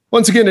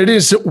Once again, it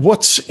is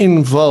What's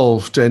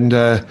Involved, and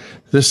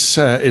this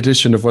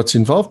edition of What's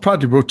Involved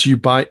proudly brought to you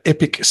by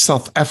Epic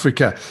South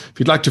Africa. If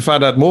you'd like to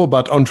find out more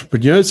about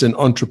entrepreneurs and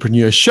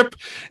entrepreneurship,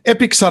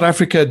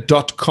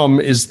 epicsouthafrica.com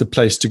is the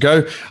place to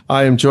go.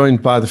 I am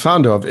joined by the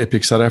founder of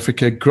Epic South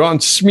Africa,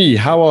 Grant Smee.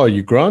 How are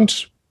you,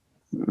 Grant?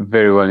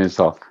 Very well,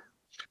 yourself.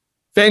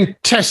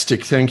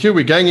 Fantastic, thank you.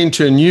 We're going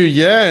into a new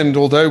year, and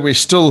although we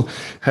still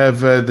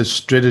have this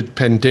dreaded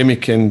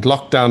pandemic and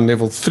lockdown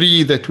level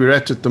 3 that we're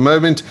at the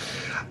moment,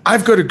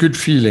 I've got a good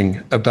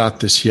feeling about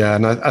this year,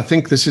 and I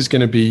think this is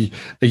going to be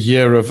a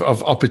year of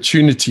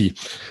opportunity.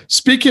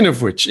 Speaking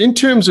of which, in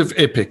terms of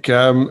Epic,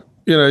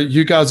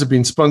 you guys have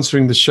been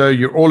sponsoring the show.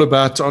 You're all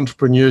about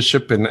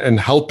entrepreneurship and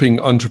helping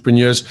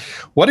entrepreneurs.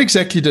 What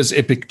exactly does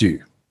Epic do?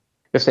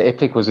 Yes, so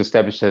Epic was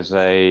established as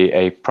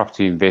a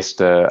property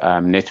investor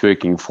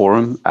networking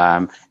forum,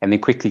 and then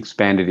quickly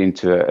expanded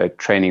into a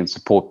training and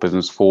support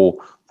business for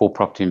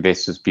property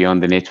investors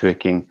beyond the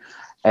networking.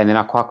 And then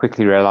I quite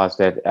quickly realized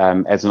that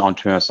as an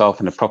entrepreneur myself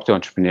and a property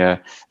entrepreneur,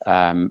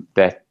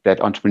 that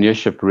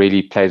entrepreneurship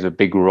really plays a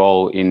big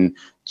role in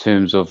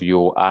terms of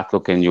your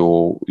outlook and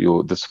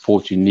the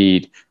support you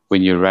need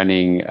when you're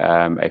running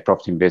a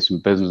property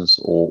investment business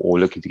or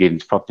looking to get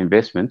into property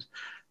investment.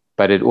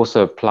 But it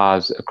also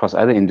applies across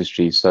other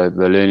industries. So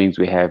the learnings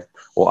we have,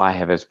 or I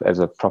have as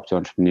a property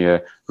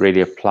entrepreneur,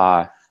 really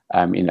apply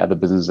in other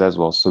businesses as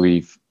well. So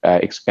we've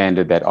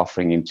expanded that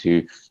offering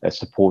into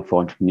support for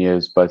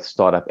entrepreneurs, both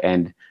startup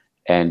and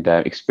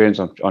experienced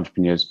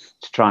entrepreneurs,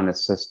 to try and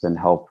assist and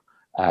help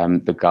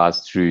the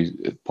guys through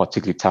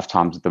particularly tough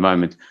times at the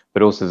moment,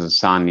 but also as a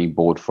sounding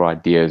board for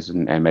ideas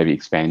and maybe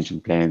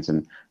expansion plans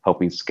and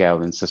helping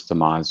scale and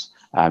systemize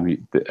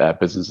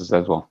businesses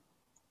as well.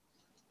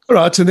 All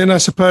right, and then I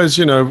suppose,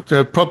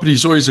 property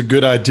is always a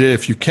good idea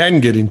if you can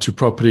get into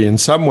property in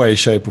some way,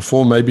 shape or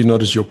form, maybe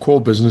not as your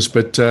core business,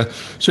 but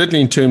certainly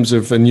in terms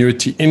of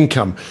annuity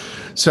income.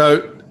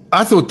 So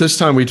I thought this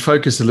time we'd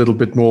focus a little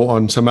bit more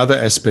on some other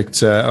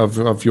aspects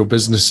of your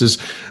businesses.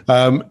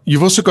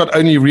 You've also got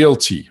Only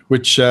Realty,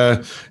 which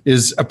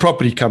is a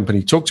property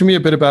company. Talk to me a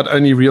bit about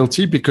Only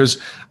Realty, because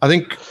I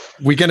think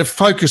we're going to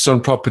focus on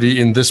property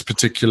in this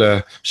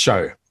particular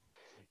show.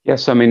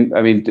 Yes, I mean,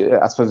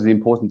 I suppose it's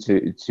important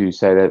to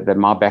say that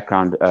my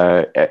background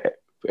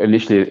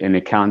initially in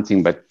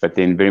accounting, but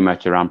then very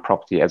much around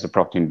property as a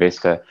property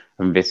investor.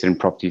 I've invested in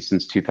property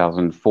since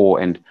 2004,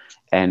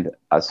 and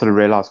I sort of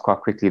realized quite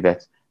quickly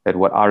that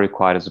what I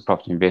required as a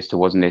property investor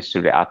wasn't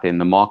necessarily out there in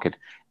the market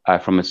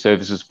from a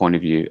services point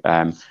of view.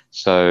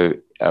 So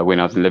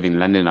when I was living in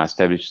London, I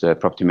established a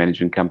property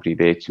management company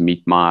there to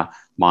meet mine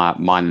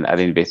and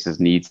other investors'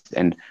 needs.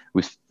 And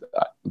with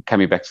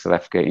coming back to South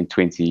Africa in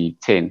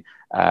 2010.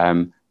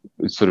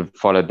 We sort of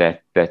followed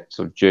that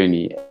sort of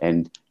journey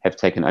and have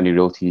taken Only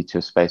Realty to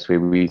a space where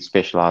we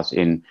specialize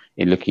in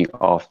looking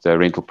after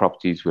rental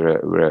properties.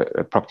 We're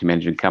a property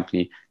management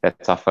company.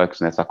 That's our focus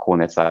and that's our core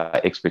and that's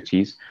our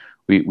expertise.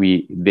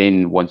 We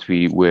then, once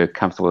we were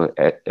comfortable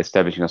at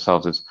establishing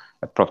ourselves as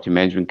a property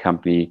management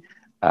company,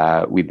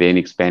 we then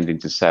expanded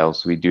into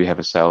sales. So we do have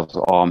a sales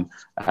arm.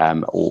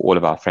 All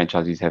of our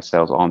franchisees have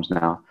sales arms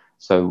now.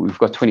 So we've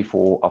got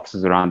 24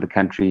 offices around the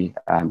country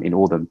in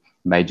all the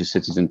major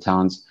cities and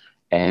towns,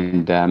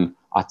 and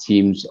our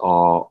teams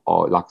are,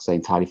 like I say,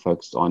 entirely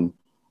focused on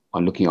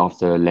looking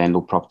after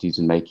landlord properties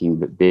and making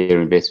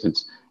their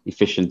investments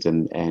efficient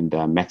and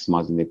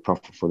maximizing their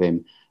profit for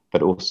them,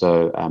 but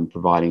also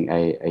providing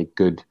a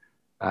good,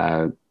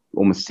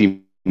 almost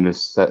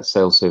seamless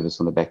sales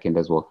service on the back end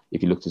as well,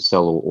 if you look to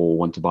sell or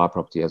want to buy a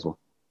property as well.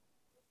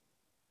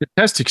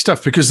 Fantastic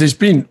stuff, because there's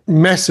been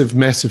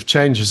massive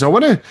changes. I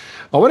want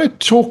to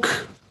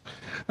talk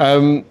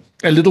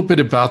a little bit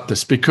about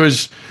this,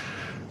 because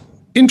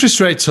interest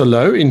rates are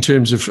low in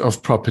terms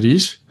of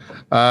properties.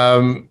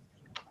 I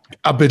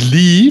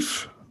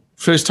believe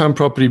first-time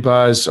property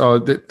buyers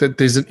that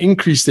there's an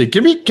increase there.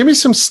 Give me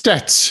some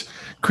stats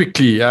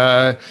quickly,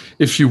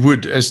 if you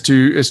would, as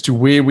to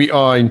where we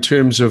are in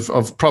terms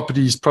of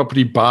properties,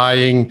 property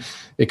buying,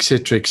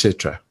 etc.,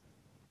 etc.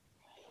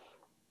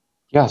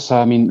 Yeah, so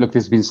I mean, look,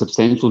 there's been a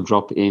substantial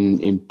drop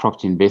in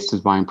property investors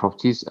buying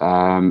properties,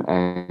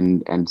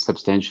 and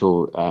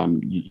substantial.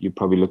 You're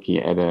probably looking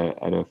at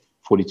a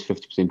 40 to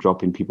 50%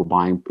 drop in people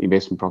buying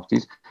investment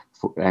properties,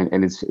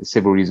 and there's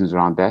several reasons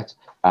around that,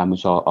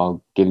 which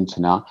I'll get into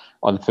now.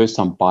 On the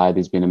first-time buyer,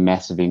 there's been a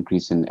massive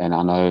increase, and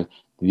I know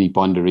the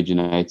bond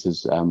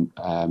originators,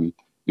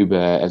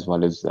 Uber as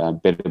well as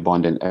Better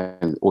Bond,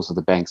 and also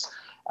the banks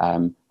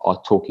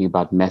are talking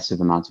about massive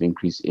amounts of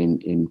increase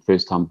in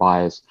first-time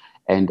buyers.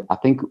 And I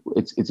think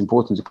it's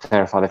important to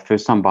clarify that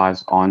first-time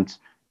buyers aren't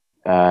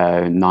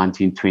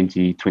 19,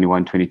 20,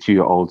 21,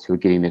 22-year-olds who are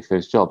getting their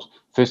first jobs.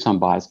 First-time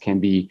buyers can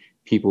be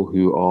people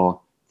who are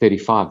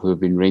 35 who have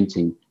been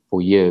renting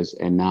for years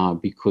and now,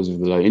 because of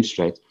the low interest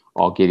rate,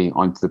 are getting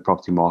onto the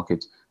property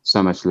market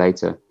so much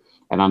later.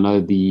 And I know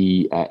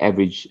the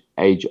average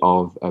age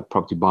of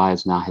property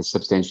buyers now has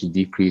substantially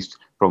decreased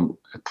from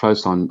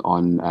close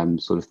on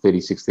sort of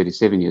 36,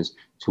 37 years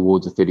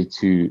towards a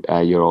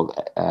 32-year-old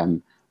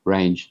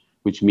range.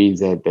 which means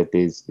that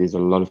there's a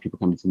lot of people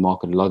coming to the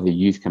market, a lot of the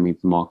youth coming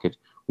to the market,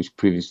 which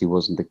previously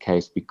wasn't the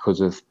case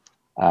because of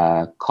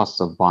costs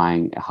of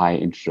buying, high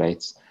interest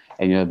rates.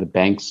 And the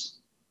banks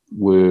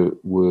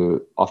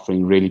were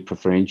offering really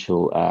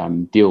preferential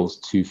deals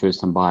to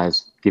first-time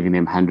buyers, giving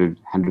them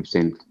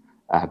 100%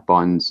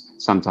 bonds,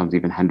 sometimes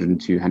even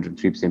 102,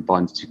 103%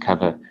 bonds to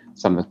cover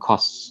some of the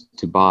costs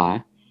to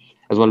buy,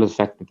 as well as the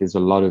fact that there's a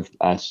lot of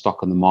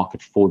stock on the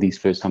market for these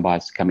first-time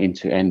buyers to come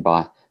into and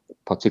buy,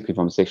 particularly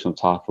from a sectional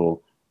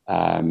title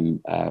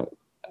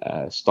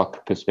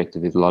stock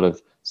perspective. There's a lot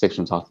of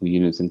sectional title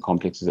units and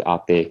complexes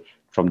out there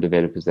from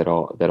developers that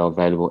are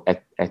available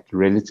at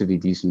relatively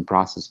decent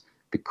prices,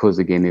 because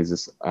again there's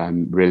this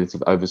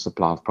relative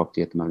oversupply of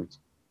property at the moment.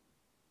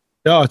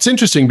 Yeah, it's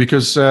interesting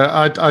because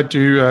I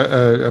do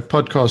a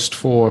podcast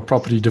for a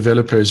property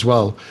developer as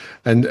well,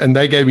 and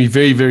they gave me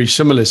very, very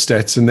similar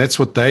stats, and that's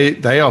what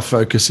they are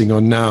focusing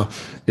on now,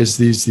 is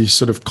these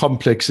sort of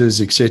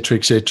complexes, et cetera,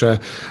 et cetera.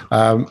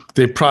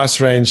 Their price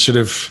range sort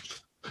of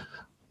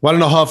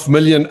 1.5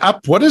 million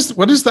up. What is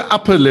the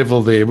upper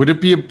level there? Would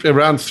it be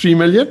around 3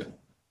 million?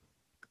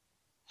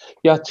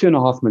 Yeah,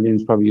 2.5 million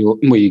is probably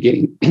where you're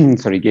getting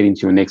getting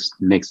to your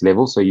next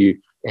level. So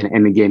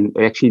and again,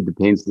 it actually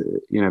depends.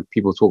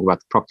 People talk about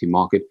the property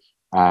market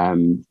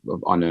on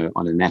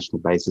a national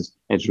basis.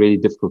 It's really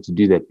difficult to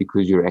do that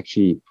because you're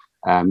actually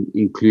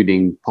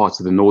including parts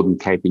of the Northern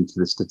Cape into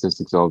the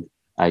statistics of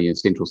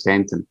Central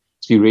Sandton.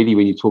 So really,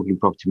 when you're talking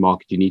property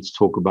market, you need to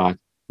talk about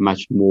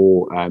much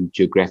more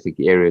geographic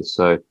areas.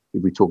 So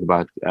if we talk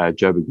about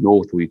Joburg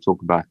North, or we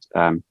talk about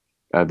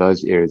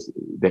those areas,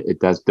 that it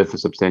does differ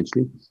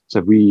substantially. So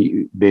if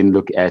we then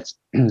look at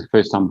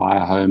first-time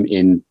buyer home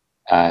in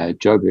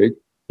Joburg,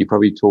 you're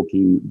probably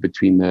talking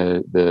between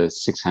the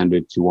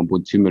 600 to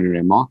 1.2 million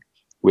rand mark.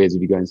 Whereas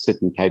if you go and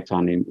sit in Cape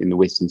Town in the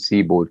Western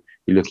Seaboard,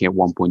 you're looking at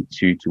 1.2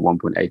 to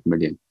 1.8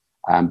 million.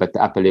 But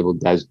the upper level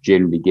does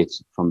generally get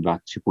from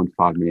about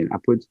 2.5 million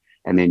upwards,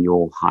 and then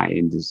your high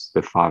end is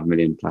the 5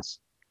 million plus.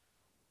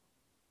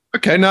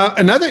 Okay, now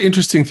another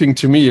interesting thing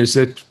to me is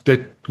that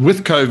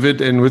with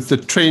COVID and with the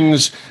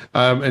trends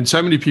and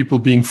so many people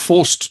being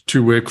forced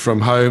to work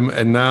from home,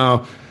 and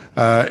now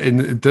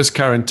in this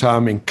current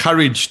time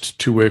encouraged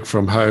to work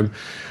from home,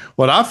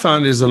 what I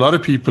found is a lot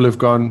of people have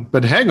gone,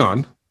 but hang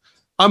on,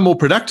 I'm more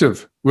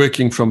productive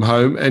working from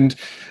home, and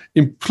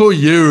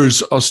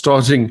employers are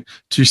starting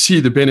to see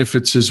the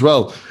benefits as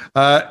well.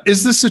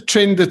 Is this a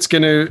trend that's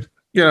going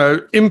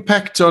to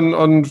impact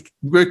on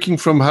working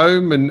from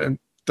home and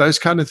those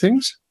kind of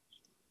things?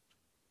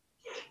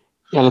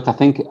 Yeah, look, I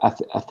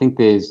think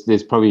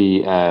there's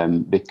probably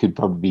there could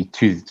probably be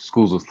two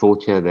schools of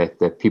thought here,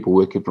 that people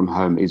working from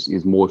home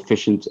is more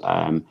efficient.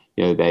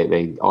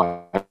 They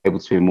are able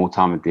to spend more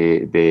time at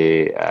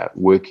their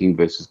working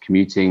versus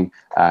commuting.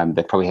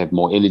 They probably have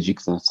more energy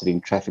because they're not sitting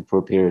in traffic for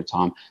a period of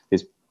time.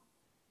 There's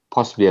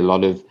possibly a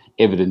lot of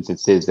evidence that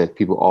says that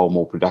people are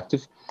more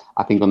productive.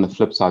 I think on the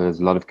flip side, there's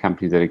a lot of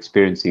companies that are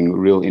experiencing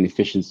real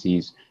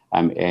inefficiencies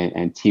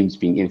and teams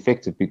being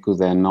ineffective because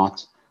they're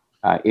not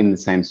in the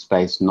same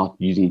space, not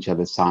using each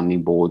other's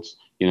sounding boards.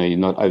 You're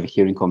not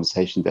overhearing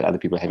conversations that other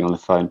people are having on the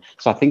phone.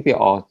 So I think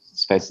there are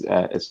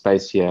a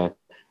space here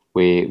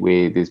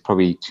where there's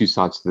probably two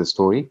sides to the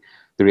story.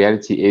 The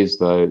reality is,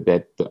 though,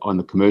 that on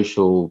the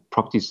commercial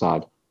property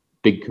side,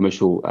 big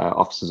commercial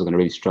offices are going to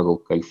really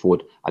struggle going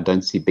forward. I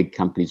don't see big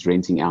companies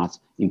renting out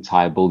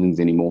entire buildings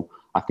anymore.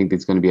 I think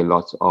there's going to be a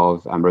lot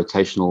of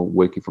rotational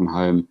working from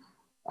home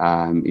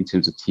in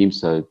terms of teams.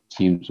 So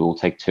teams will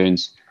take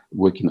turns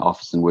working in the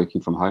office and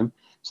working from home.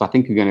 So I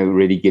think we're going to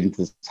really get into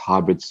this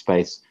hybrid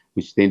space,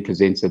 which then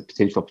presents a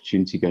potential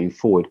opportunity going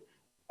forward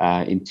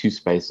in two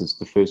spaces.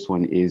 The first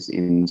one is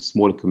in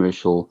smaller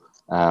commercial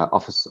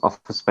office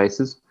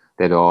spaces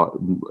that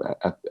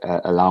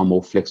allow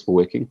more flexible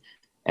working.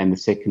 And the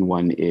second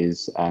one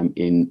is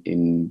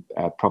in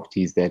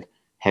properties that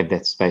have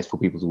that space for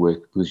people to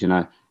work, because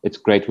it's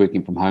great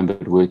working from home,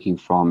 but working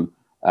from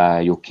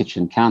your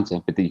kitchen counter,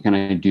 but you can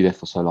only do that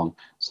for so long.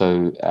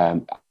 So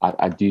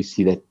I do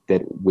see that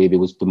where there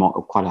was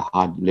quite a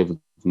high level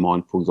of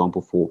demand, for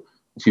example, for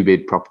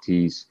 2-bed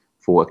properties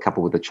for a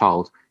couple with a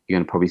child, you're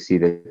going to probably see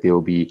that there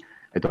will be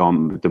a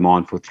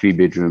demand for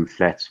 3-bedroom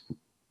flats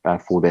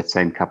for that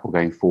same couple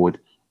going forward,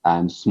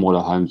 smaller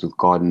homes with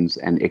gardens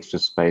and extra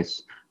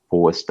space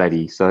for a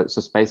study. So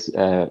space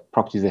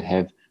properties that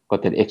have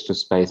got that extra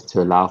space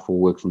to allow for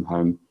work from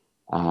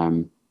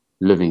home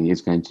living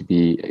is going to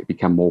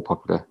become more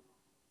popular.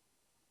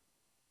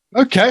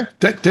 Okay,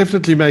 that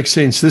definitely makes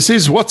sense. This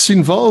is What's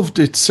Involved.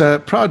 It's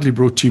proudly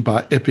brought to you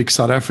by Epic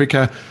South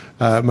Africa.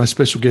 My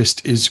special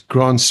guest is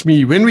Grant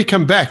Smee. When we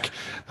come back,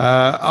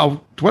 I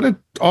want to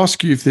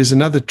ask you if there's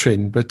another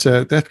trend, but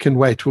that can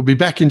wait. We'll be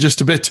back in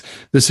just a bit.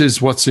 This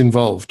is What's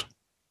Involved.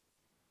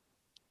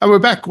 And we're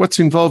back. What's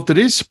Involved? It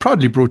is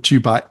proudly brought to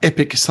you by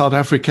Epic South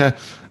Africa,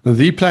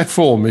 the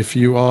platform. If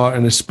you are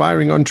an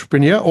aspiring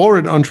entrepreneur or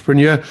an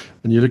entrepreneur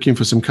and you're looking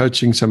for some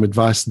coaching, some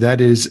advice, that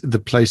is the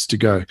place to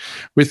go.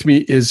 With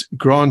me is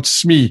Grant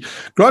Smee.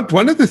 Grant,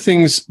 one of the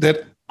things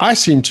that I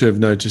seem to have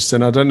noticed,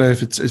 and I don't know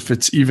if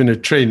it's even a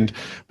trend,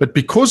 but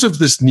because of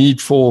this need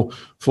for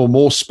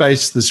more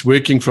space, this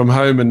working from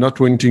home and not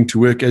wanting to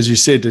work, as you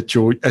said, at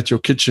your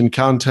kitchen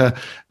counter,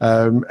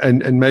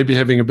 and maybe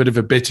having a bit of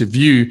a better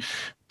view,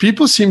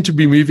 people seem to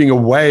be moving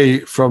away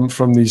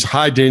from these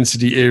high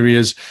density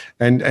areas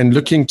and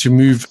looking to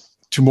move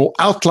to more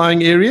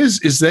outlying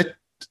areas. Is that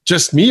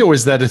just me, or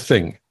is that a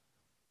thing?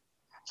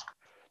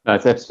 No,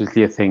 it's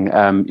absolutely a thing.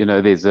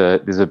 There's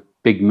a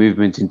big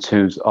movement in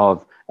terms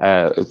of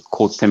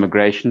called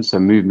immigration, so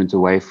movement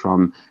away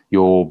from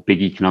your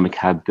big economic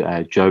hub,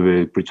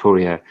 Joburg,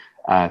 Pretoria,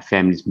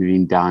 families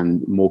moving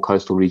down more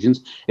coastal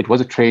regions. It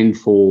was a trend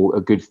for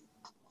a good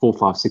 4,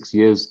 5, 6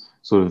 years.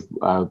 Sort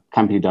of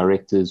company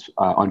directors,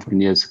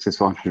 entrepreneurs,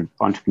 successful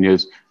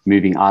entrepreneurs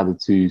moving either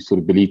to sort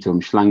of Ballito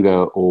and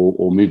Mhlanga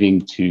or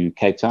moving to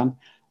Cape Town.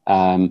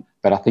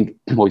 But I think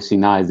what we see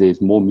now is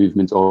there's more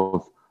movement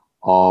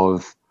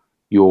of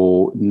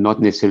your, not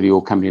necessarily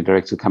your company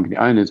directors, company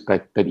owners,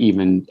 but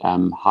even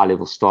high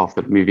level staff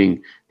that are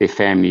moving their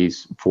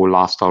families for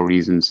lifestyle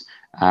reasons,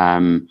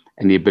 and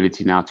the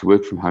ability now to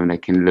work from home. They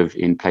can live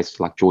in places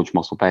like George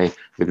Mossel Bay,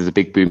 where there's a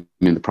big boom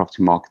in the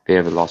property market there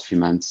over the last few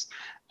months.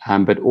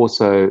 But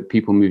also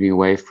people moving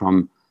away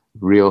from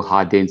real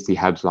high density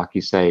hubs, like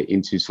you say,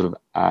 into sort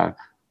of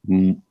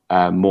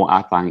more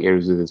outlying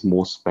areas where there's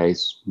more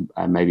space,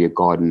 maybe a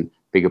garden,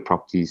 bigger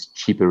properties,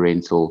 cheaper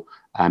rental,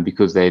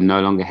 because they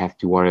no longer have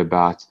to worry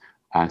about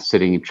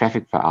sitting in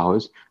traffic for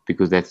hours,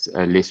 because that's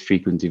a less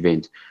frequent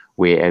event.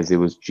 Whereas there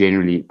was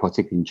generally,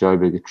 particularly in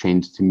Joburg, a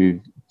trend to move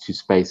to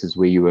spaces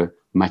where you were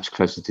much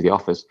closer to the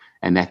office,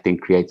 and that then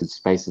created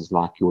spaces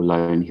like your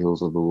Lone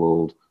Hills of the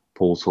world,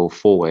 Paul's Hall,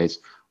 Fourways,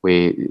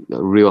 where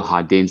real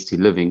high density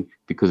living,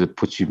 because it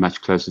puts you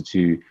much closer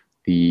to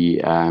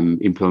the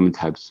employment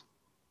hubs.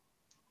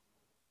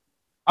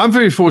 I'm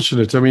very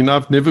fortunate. I mean,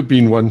 I've never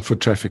been one for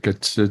traffic.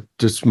 It's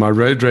just my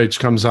road rage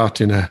comes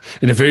out in a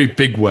very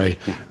big way,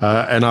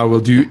 and I will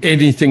do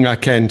anything I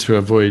can to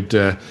avoid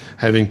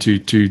having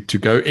to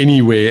go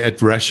anywhere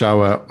at rush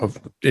hour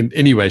in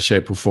any way,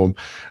 shape, or form.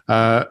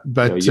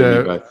 But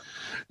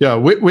yeah,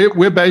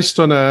 we're based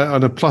on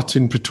a plot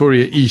in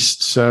Pretoria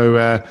East,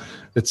 so.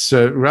 It's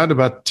around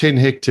about 10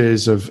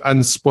 hectares of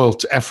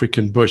unspoilt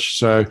African bush.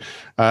 So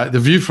the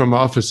view from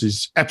our office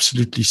is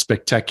absolutely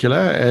spectacular,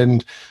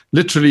 and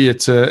literally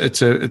it's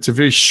a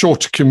very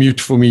short commute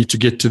for me to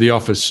get to the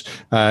office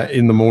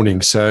in the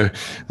morning. So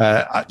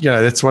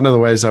that's one of the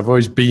ways I've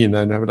always been,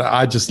 and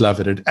I just love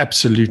it. It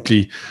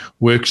absolutely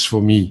works for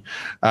me.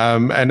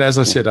 And as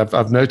I said,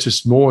 I've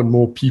noticed more and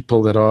more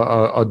people that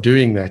are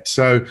doing that.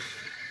 So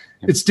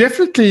it's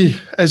definitely,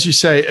 as you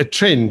say, a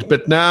trend.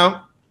 But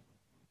now,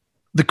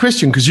 the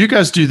question, because you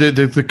guys do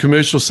the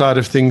commercial side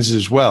of things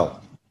as well.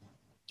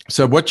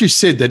 So what you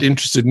said that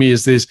interested me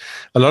is there's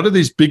a lot of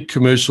these big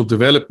commercial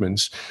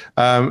developments.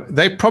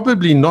 They're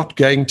probably not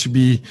going to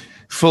be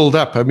filled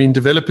up. I mean,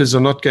 developers are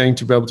not going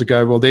to be able to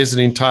go, well, there's an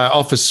entire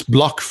office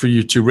block for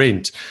you to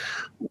rent.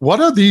 What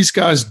are these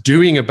guys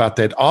doing about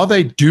that? Are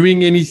they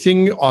doing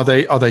anything? Are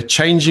they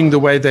changing the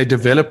way they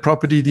develop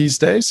property these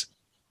days?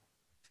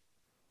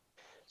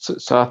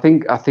 So I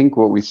think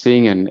what we're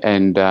seeing, and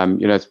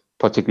it's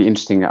particularly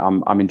interesting.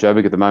 I'm in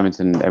Joburg at the moment,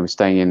 and we're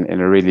staying in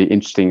a really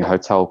interesting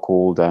hotel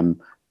called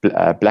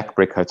Black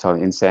Brick Hotel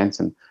in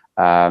Sandton.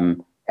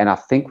 And I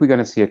think we're going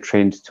to see a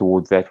trend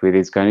towards that, where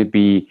there's going to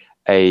be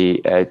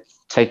a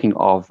taking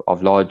of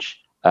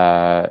large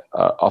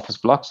office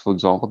blocks, for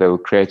example, that were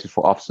created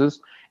for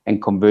offices,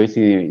 and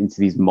converting them into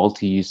these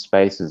multi-use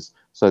spaces.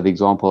 So the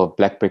example of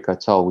Black Brick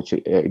Hotel, which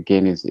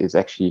again is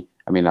actually,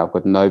 I mean, I've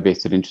got no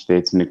vested interest there.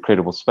 It's an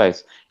incredible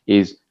space.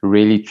 Is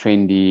really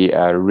trendy,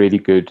 really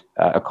good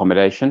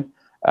accommodation.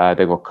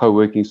 They've got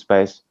co-working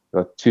space.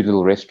 They've got 2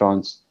 little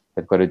restaurants.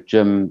 They've got a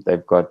gym.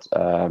 They've got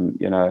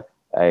a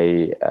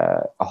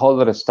whole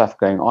lot of stuff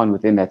going on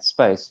within that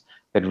space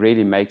that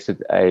really makes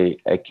it a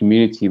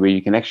community where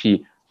you can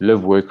actually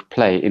live, work,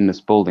 play in this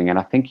building. And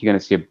I think you're going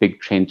to see a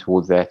big trend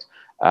towards that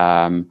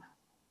over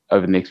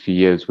the next few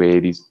years,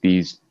 where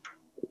these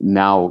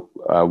now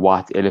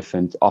white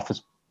elephant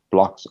office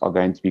blocks are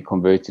going to be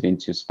converted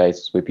into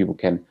spaces where people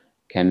can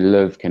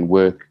live, can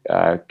work,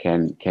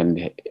 can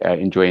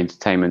enjoy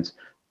entertainment,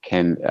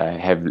 can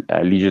have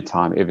leisure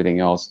time, everything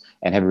else,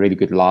 and have a really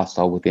good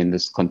lifestyle within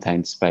this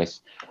contained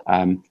space.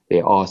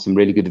 There are some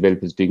really good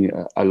developers doing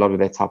a lot of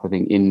that type of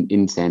thing in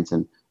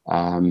Sandton,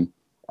 and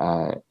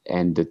I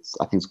think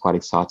it's quite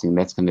exciting. And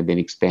that's going to then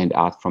expand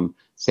out from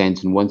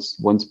Sandton.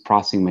 Once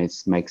pricing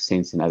makes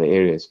sense in other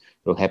areas,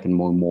 it'll happen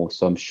more and more.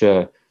 So I'm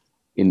sure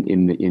in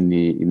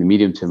the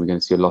medium term, we're going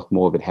to see a lot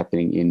more of it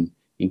happening in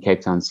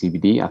Cape Town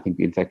CBD. I think,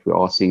 in fact, we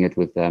are seeing it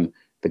with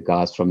the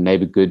guys from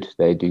Neighborhood.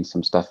 They're doing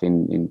some stuff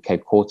in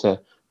Cape Quarter.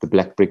 The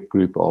Black Brick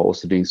Group are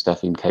also doing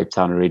stuff in Cape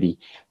Town already.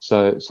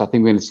 So I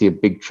think we're going to see a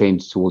big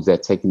trend towards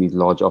that, taking these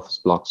large office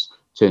blocks,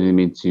 turning them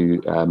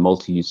into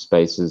multi-use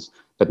spaces,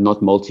 but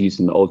not multi-use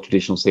in the old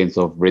traditional sense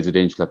of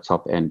residential up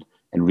top and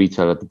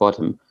retail at the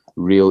bottom.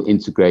 Real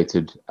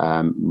integrated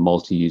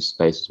multi-use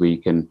spaces where you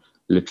can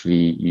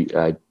literally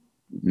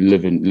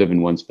live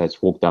in one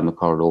space, walk down the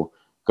corridor,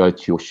 go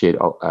to your shared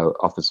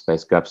office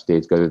space, go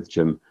upstairs, go to the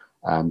gym,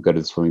 go to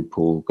the swimming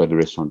pool, go to the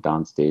restaurant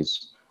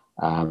downstairs,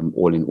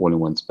 all in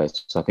one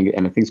space. So I think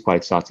it's quite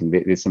exciting.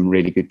 There's some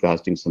really good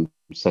guys doing some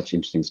such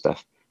interesting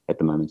stuff at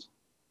the moment.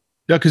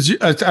 Yeah, because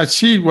I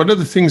see one of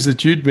the things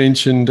that you'd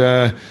mentioned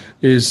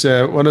is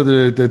one of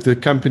the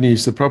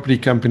companies, the property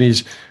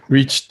companies,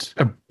 reached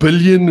R1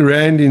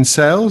 billion in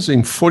sales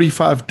in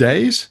 45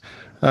 days.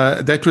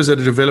 That was at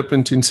a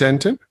development in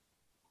Sandton.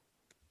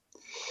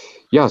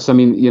 Yeah, so I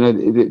mean,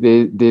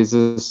 there's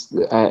this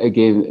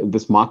again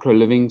this micro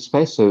living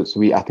space. So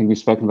I think we've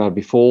spoken about it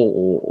before,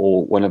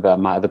 or one of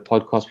my other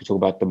podcasts we talk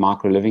about the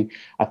micro living.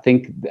 I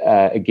think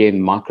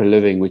again micro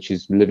living, which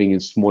is living in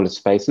smaller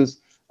spaces,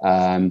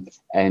 and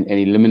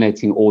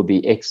eliminating all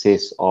the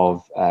excess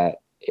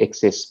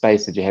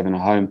space that you have in a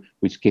home,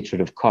 which gets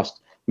rid of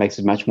cost, makes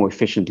it much more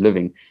efficient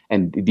living.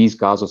 And these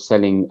guys are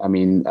selling, I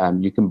mean,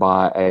 you can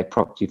buy a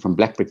property from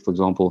Blackbrick, for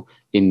example,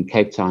 in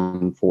Cape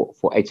Town for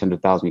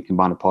 800,000. You can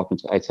buy an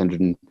apartment for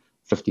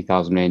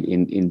 850,000 Rand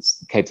in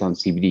Cape Town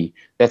CBD.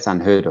 That's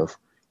unheard of,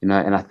 and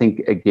I think,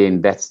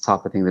 again, that's the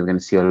type of thing that we're going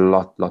to see a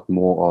lot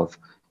more of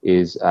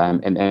is,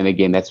 and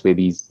again, that's where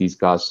these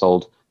guys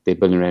sold their R1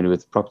 billion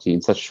worth of property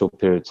in such a short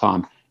period of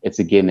time. It's,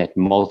 again, that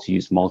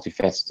multi-use,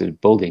 multifaceted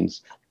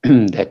buildings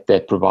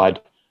that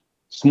provide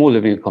small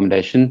living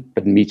accommodation,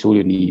 but meets all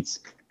your needs,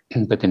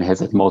 but then has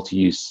that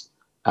multi-use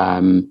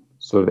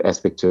sort of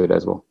aspect to it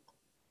as well.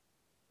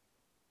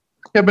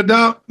 Yeah, but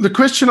now the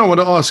question I want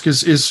to ask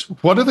is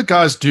what are the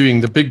guys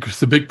doing, the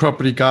big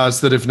property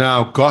guys that have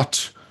now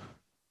got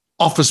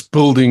office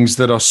buildings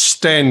that are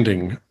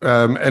standing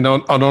and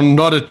are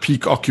not at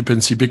peak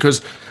occupancy?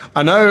 Because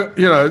I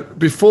know,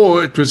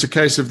 before it was a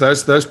case of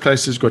those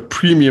places got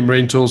premium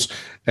rentals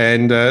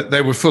and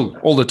they were full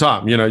all the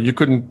time. You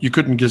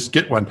couldn't just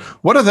get one.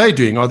 What are they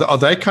doing? Are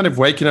they kind of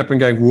waking up and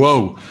going,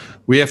 whoa,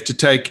 we have to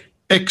take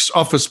X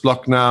office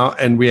block now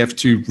and we have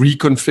to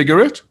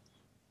reconfigure it?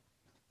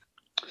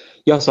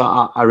 Yeah, so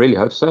I really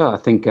hope so. I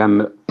think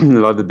a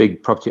lot of the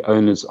big property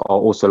owners are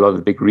also a lot of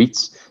the big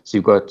REITs. So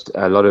you've got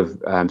a lot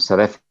of South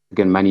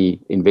African money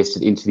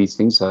invested into these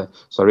things. So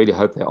I really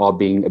hope they are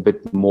being a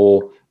bit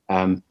more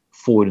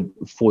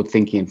forward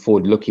thinking and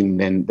forward looking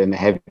than they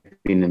have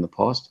been in the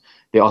past.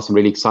 There are some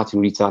really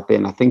exciting REITs out there,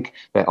 and I think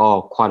they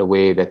are quite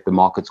aware that the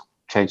market's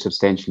changed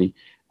substantially.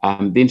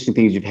 The interesting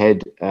thing is you've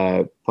had,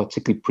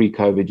 particularly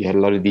pre-COVID, you had a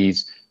lot of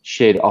these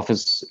shared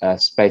office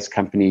space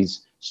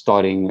companies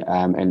starting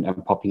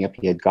and popping up.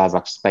 You had guys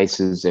like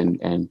Spaces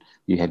and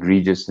you had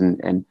Regis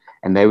and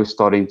they were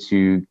starting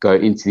to go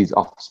into these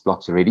office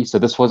blocks already. So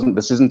this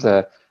isn't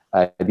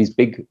these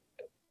big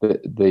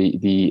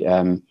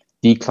the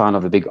decline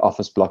of the big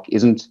office block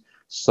isn't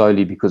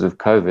solely because of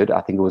COVID.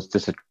 I think it was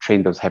just a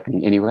trend that was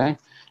happening anyway,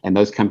 and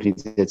those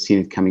companies had seen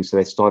it coming, so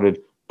they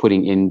started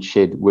putting in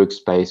shared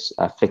workspace,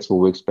 flexible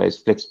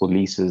workspace, flexible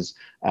leases,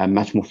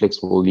 much more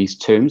flexible lease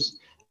terms.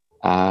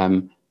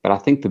 But I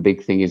think the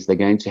big thing is they're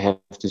going to have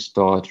to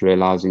start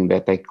realizing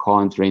that they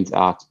can't rent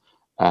out,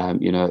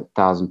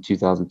 1,000,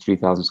 2,000,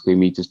 3,000 square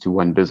meters to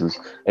one business.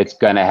 It's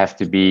going to have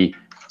to be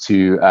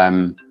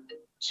to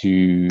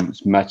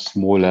much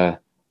smaller,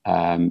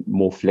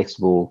 more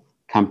flexible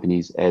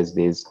companies as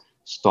there's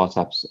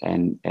startups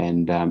and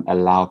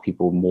allow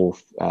people more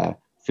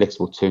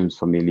flexible terms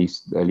from their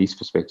lease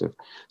perspective.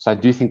 So I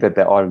do think that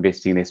they are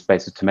investing in their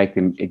spaces to make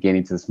them again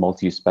into this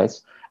multi-use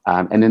space.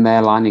 And then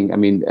they're aligning. I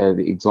mean,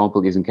 the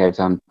example is in Cape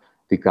Town,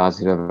 the guys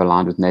who have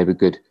aligned with Neighbour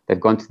Good, they've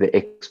gone to the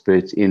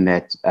experts in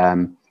that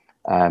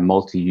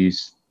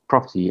multi-use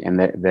property, and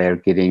they're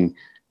getting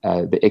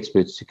the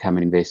experts to come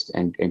and invest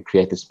and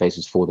create the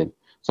spaces for them.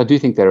 So I do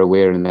think they're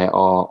aware, and they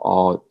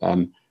are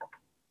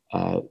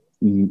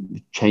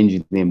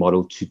changing their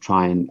model to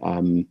try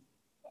and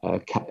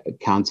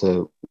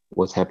counter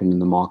what's happening in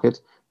the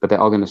market. But they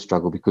are going to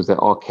struggle because they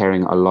are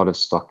carrying a lot of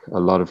stock, a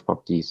lot of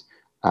properties.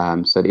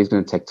 So it is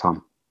going to take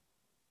time.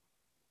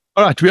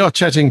 All right, we are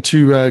chatting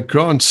to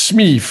Grant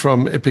Smee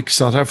from Epic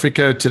South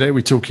Africa. Today we're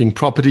talking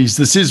properties.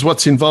 This is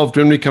what's involved.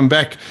 When we come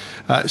back,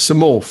 some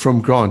more from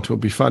Grant. We'll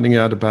be finding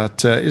out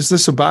about, is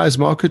this a buyer's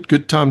market?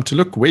 Good time to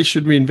look. Where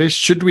should we invest?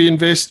 Should we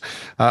invest?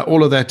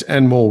 All of that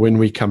and more when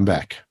we come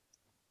back.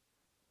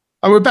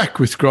 And we're back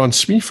with Grant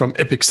Smee from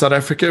Epic South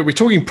Africa. We're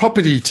talking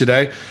property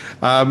today.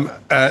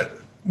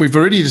 We've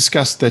already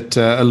discussed that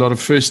a lot of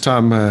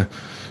first-time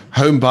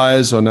home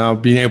buyers are now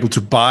being able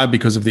to buy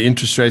because of the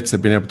interest rates.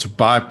 They've been able to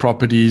buy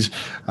properties.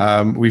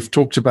 We've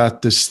talked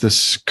about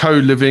this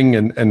co-living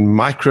and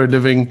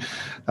micro-living,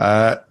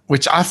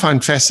 which I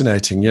find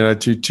fascinating,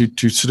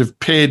 to sort of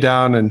pare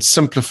down and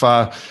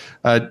simplify.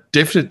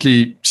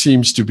 Definitely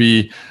seems to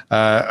be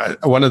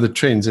one of the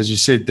trends, as you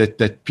said,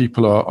 that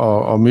people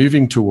are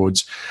moving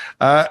towards.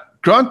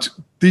 Grant,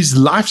 these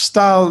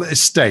lifestyle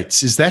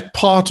estates, is that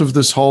part of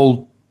this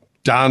whole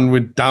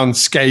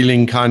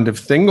downscaling kind of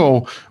thing,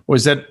 or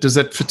does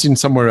that fit in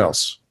somewhere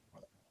else?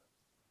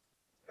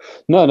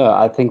 No.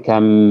 I think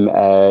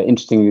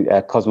interesting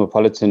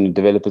cosmopolitan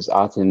developers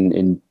out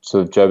in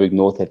sort of Joburg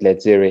North at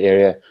Latzera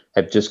area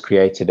have just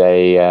created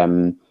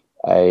a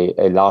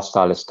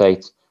lifestyle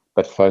estate,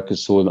 but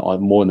focus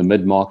on more in the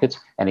mid market.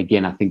 And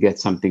again, I think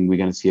that's something we're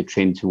going to see a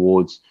trend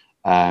towards.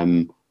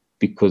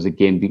 Because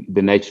again,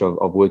 the nature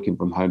of working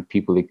from home,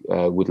 people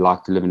would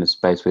like to live in a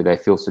space where they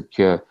feel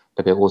secure,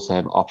 but they also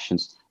have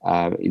options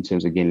in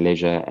terms of, again,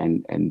 leisure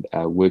and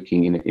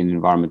working in an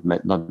environment,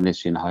 not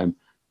necessarily in home,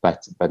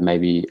 but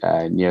maybe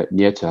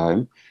near to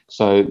home.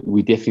 So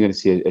we're definitely going to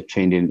see a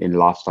trend in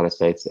lifestyle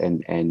estates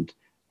and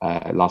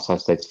lifestyle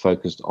estates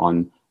focused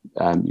on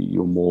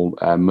your more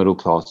middle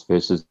class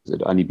versus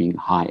it only being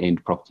high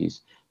end properties.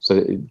 So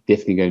it's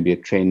definitely going to be a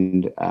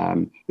trend.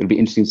 It'll be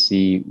interesting to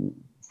see,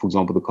 for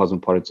example, the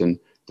cosmopolitan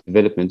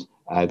development,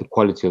 the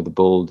quality of the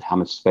build, how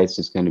much space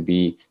is going to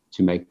be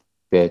to make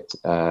that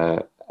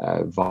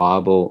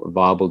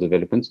viable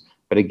development.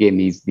 But again,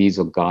 these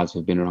are guys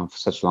who've been around for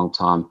such a long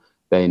time.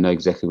 They know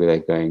exactly where they're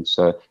going.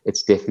 So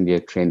it's definitely a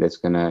trend that's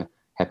going to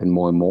happen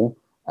more and more.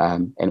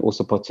 And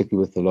also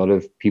particularly with a lot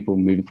of people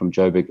moving from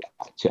Joburg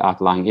to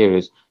outlying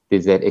areas,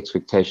 there's that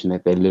expectation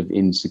that they live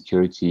in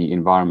security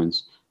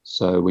environments.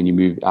 So when you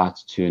move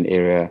out to an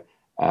area,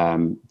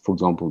 for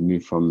example,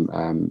 move from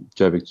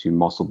Joburg to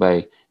Mossel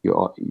Bay,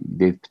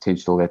 there's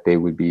potential that there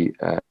would be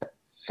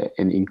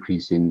an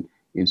increase in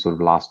sort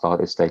of lifestyle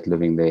estate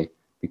living there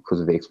because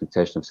of the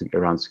expectation of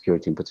around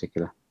security in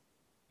particular.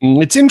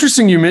 It's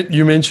interesting you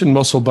mentioned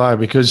Mossel Bay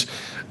because,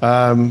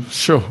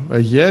 sure,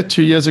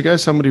 2 years ago,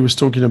 somebody was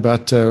talking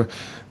about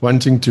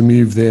wanting to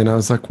move there, and I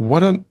was like,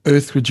 what on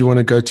earth would you want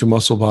to go to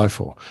Mossel Bay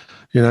for?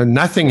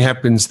 Nothing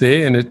happens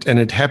there, and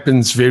it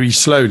happens very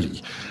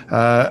slowly,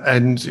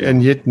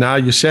 and yet now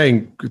you're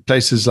saying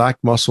places like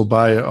Mossel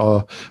Bay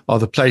are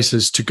the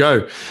places to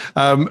go.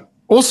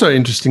 Also,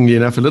 interestingly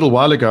enough, a little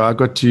while ago, I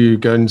got to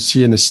go and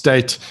see an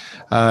estate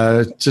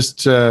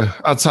just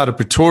outside of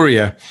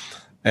Pretoria.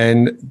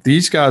 And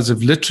these guys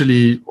have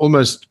literally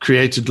almost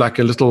created like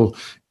a little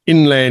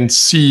inland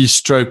sea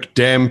stroke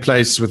dam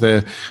place with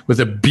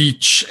a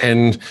beach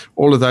and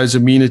all of those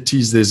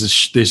amenities. There's a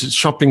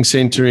shopping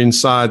center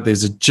inside.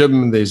 There's a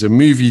gym. There's a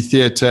movie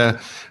theater,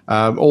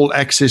 all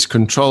access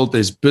controlled.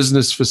 There's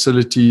business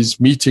facilities,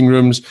 meeting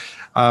rooms,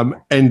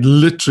 and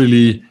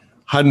literally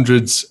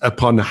hundreds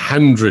upon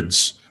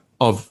hundreds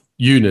of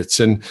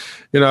units. And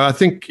I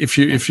think if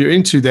you're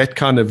into that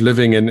kind of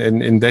living and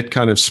in that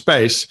kind of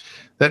space,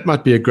 that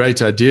might be a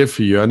great idea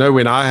for you. I know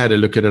when I had a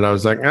look at it, I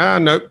was like,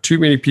 no, too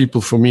many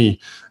people for me.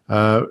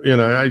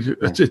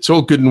 It's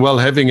all good and well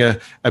having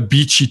a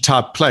beachy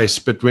type place,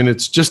 but when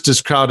it's just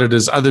as crowded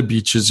as other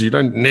beaches, you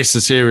don't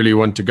necessarily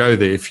want to go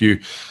there if you,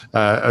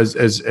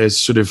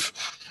 as sort of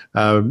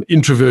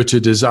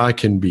introverted as I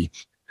can be.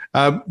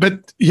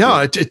 But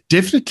yeah, it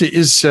definitely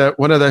is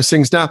one of those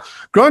things. Now,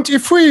 Grant,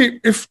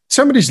 if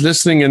somebody's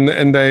listening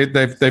and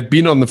they've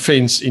been on the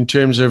fence in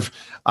terms of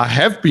I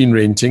have been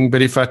renting,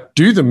 but if I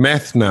do the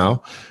math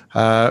now,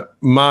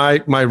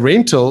 my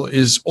rental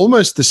is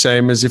almost the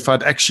same as if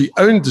I'd actually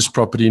owned this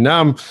property.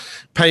 Now I'm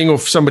paying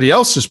off somebody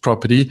else's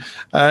property.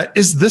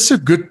 Is this a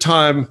good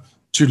time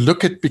to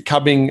look at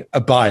becoming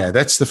a buyer?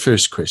 That's the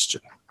first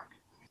question.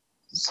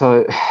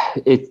 So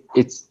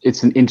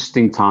it's an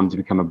interesting time to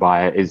become a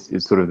buyer is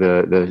sort of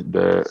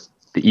the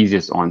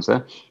easiest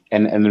answer,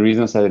 and the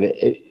reason I say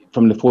that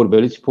from an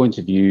affordability point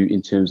of view,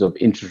 in terms of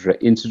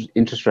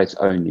interest rates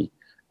only,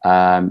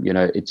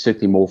 it's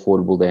certainly more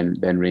affordable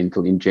than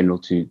rental in general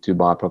to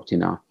buy a property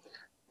now.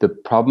 The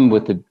problem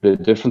with the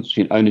difference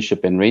between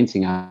ownership and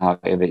renting,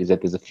 however, is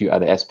that there's a few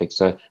other aspects.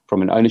 So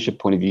from an ownership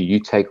point of view,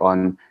 you take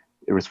on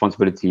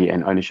responsibility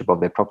and ownership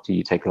of their property,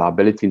 you take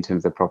liability in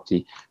terms of the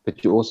property,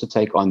 but you also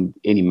take on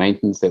any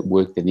maintenance that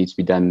needs to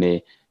be done there,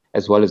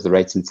 as well as the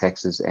rates and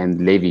taxes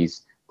and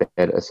levies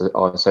that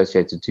are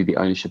associated to the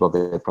ownership of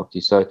their property.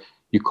 So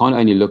you can't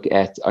only look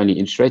at only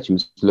interest rates, you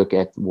must look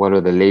at what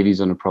are the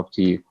levies on a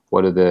property,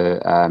 what are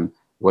the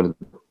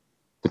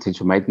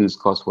potential maintenance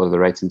costs, what are the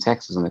rates and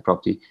taxes on the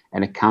property,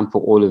 and account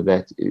for all of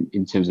that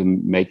in terms of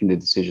making the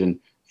decision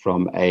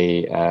from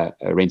a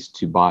rent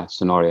to buy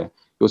scenario.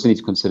 You also need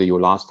to consider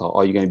your lifestyle.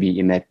 Are you going to be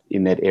in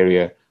that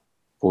area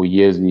for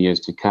years and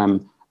years to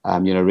come?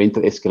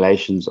 Rental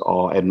escalations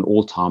are at an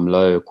all-time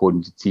low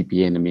according to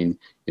TPN. I mean,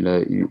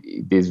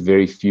 there's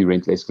very few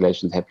rental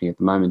escalations happening at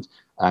the moment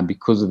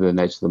because of the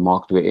nature of the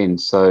market we're in.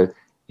 So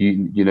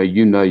you're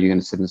going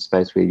to sit in a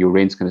space where your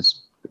rent's going to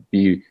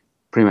be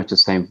pretty much the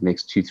same for the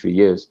next 2-3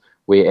 years,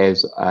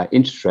 whereas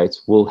interest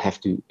rates will have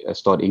to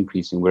start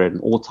increasing. We're at an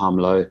all-time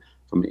low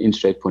from an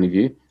interest rate point of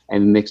view.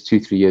 And in the next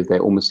 2-3 years, they're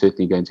almost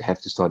certainly going to have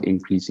to start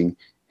increasing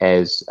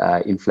as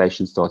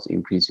inflation starts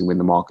increasing when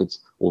the markets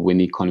or when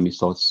the economy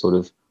starts sort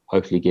of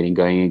hopefully getting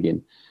going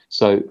again.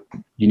 So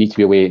you need to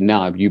be aware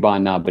now. If you buy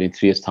now, but in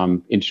 3 years'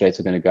 time, interest rates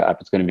are going to go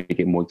up. It's going to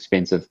get more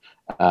expensive.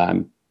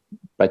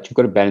 But you've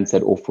got to balance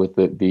that off with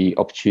the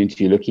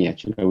opportunity you're looking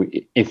at.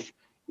 If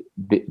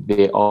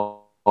there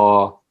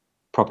are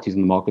properties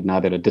in the market now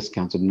that are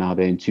discounted now,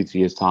 that in 2-3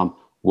 years' time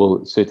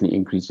will certainly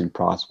increase in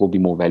price, will be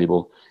more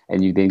valuable.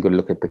 And you then got to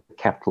look at the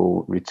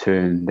capital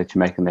return that you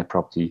make on that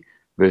property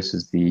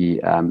versus the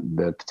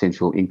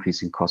potential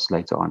increase in cost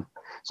later on.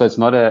 So it's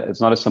not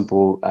a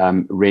simple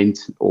rent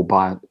or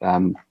buy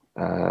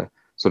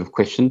sort of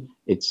question.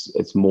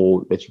 It's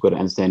more that you've got to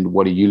understand,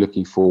 what are you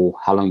looking for,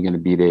 how long you're going to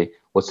be there,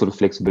 what sort of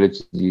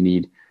flexibility do you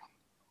need.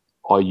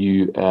 Are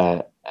you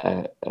a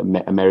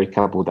married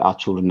couple without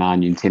children now,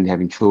 and you intend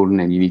having children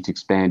and you need to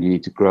expand, you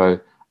need to grow?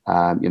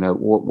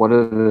 What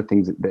are the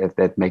things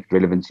that make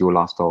relevant to your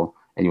lifestyle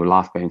and your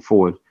life going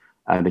forward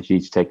that you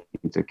need to take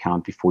into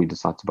account before you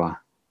decide to buy?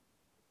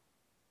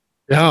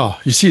 Yeah,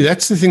 you see,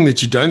 that's the thing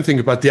that you don't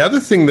think about. The other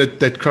thing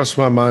that crossed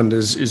my mind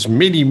is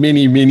many,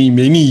 many, many,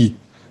 many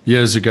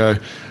years ago,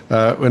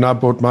 when I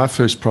bought my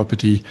first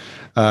property.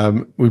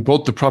 We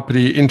bought the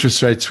property,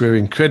 interest rates were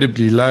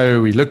incredibly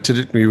low. We looked at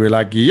it and we were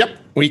like, yep,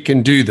 we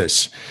can do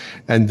this.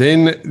 And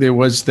then there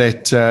was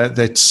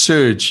that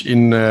surge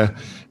in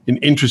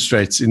interest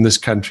rates in this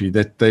country,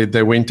 that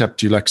they went up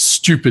to like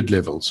stupid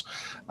levels.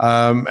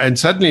 And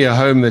suddenly a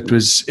home that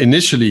was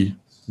initially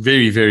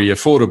very, very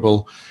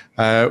affordable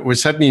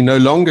was suddenly no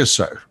longer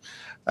so.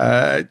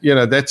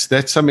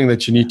 That's something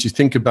that you need to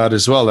think about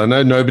as well. I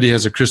know nobody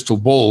has a crystal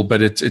ball,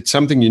 but it's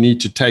something you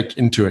need to take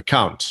into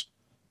account.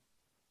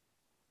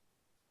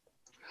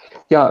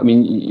 Yeah, I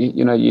mean,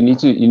 you need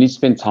to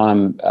spend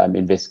time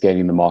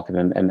investigating the market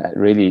and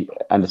really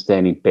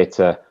understanding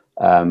better,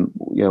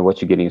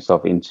 what you're getting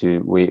yourself into,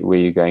 where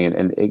you're going,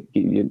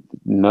 and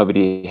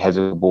nobody has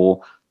a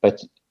ball.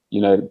 But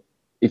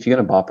if you're going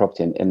to buy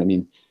property, and I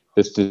mean,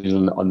 this is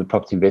on the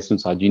property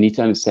investment side, you need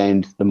to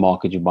understand the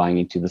market you're buying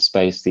into, the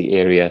space, the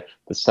area,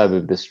 the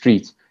suburb, the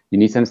street. You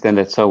need to understand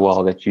that so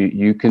well that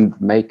you can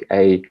make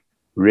a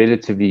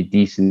relatively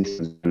decent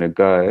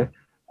go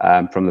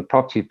from the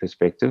property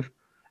perspective,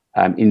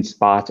 in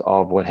spite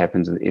of what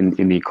happens in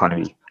the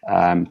economy.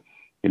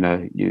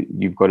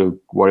 You've got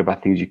to worry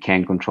about things you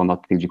can control,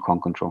 not things you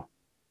can't control.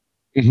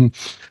 Mm-hmm.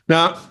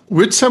 Now,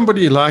 would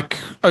somebody like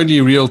Only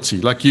Realty,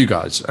 like you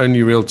guys,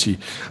 Only Realty,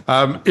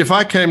 if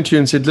I came to you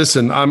and said,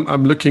 listen,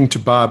 I'm looking to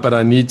buy, but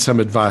I need some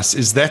advice,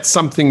 is that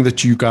something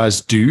that you guys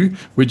do?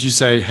 Would you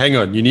say, hang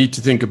on, you need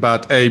to think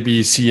about A,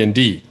 B, C, and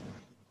D?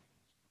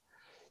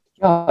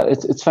 Yeah,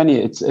 it's funny.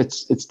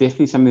 It's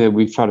definitely something that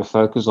we've tried to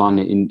focus on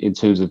in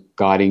terms of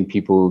guiding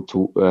people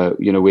to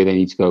where they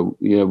need to go.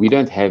 We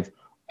don't have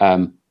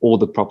all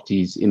the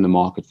properties in the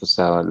market for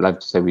sale. I'd love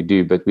to say we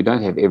do, but we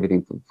don't have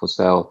everything for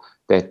sale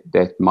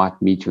that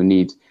might meet your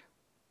needs.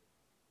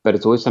 But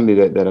it's always something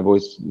that I've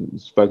always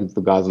spoken to the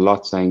guys a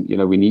lot, saying,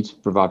 we need to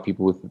provide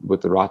people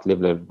with the right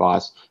level of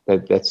advice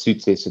that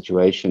suits their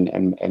situation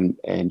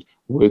and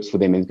works for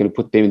them and is going to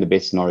put them in the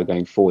best scenario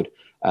going forward.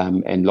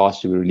 And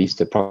last year we released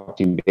a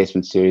property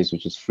investment series,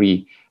 which is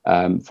free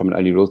from an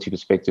Only Realty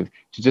perspective.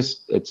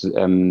 It's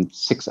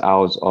 6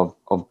 hours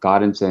of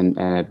guidance and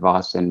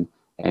advice and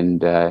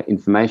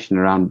information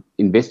around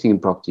investing in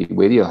property,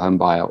 whether you're a home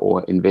buyer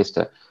or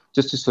investor,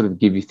 just to sort of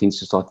give you things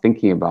to start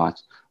thinking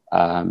about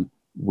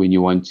when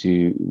you want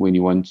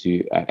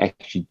to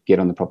actually get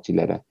on the property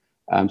ladder.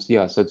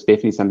 So it's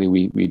definitely something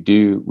we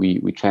do.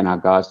 We train our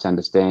guys to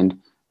understand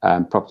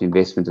property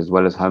investment as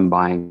well as home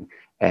buying.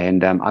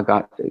 And I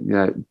got,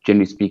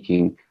 generally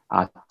speaking,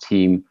 our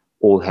team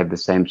all have the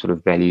same sort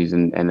of values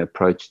and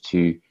approach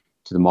to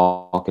the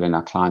market and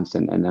our clients,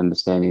 and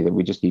understanding that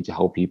we just need to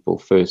help people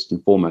first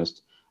and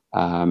foremost,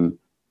 and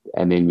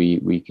then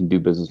we can do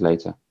business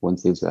later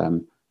once there's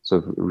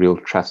sort of real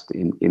trust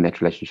in that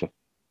relationship.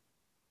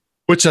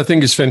 Which I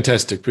think is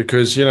fantastic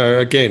because,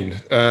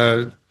 again,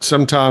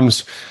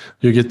 sometimes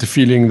you get the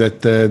feeling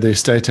that the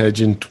estate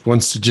agent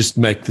wants to just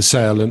make the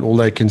sale and all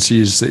they can see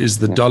is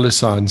the dollar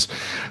signs.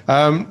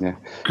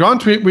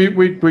 Grant,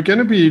 we're going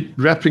to be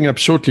wrapping up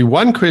shortly.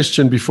 One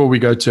question before we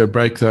go to a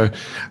break, though.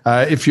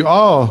 If you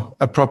are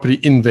a property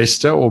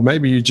investor, or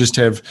maybe you just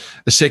have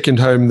a second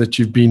home that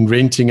you've been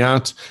renting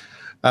out,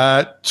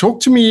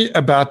 talk to me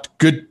about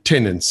good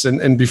tenants.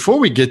 And before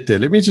we get there,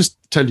 let me just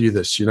tell you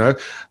this,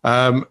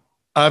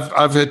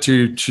 I've had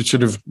to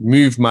sort of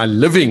move my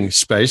living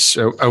space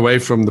away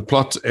from the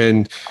plot,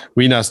 and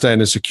we now stay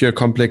in a secure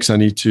complex. I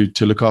need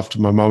to look after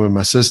my mom and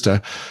my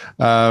sister.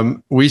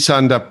 We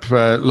signed up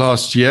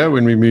last year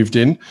when we moved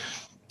in,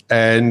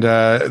 and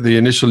the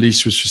initial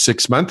lease was for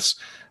 6 months.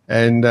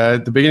 And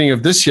at the beginning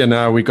of this year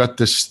now, we got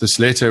this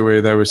letter where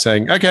they were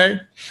saying,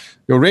 okay,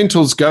 your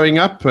rental's going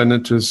up, and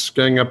it was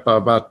going up by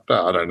about,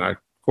 I don't know,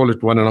 call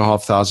it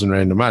 1,500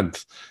 Rand a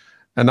month.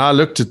 And I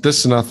looked at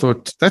this and I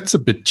thought, that's a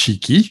bit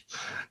cheeky.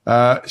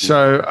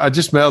 So I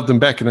just mailed them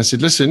back and I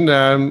said, listen,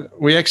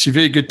 we're actually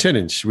very good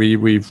tenants.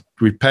 We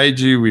paid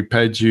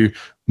you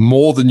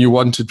more than you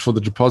wanted for the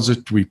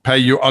deposit. We pay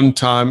you on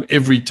time,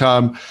 every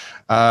time.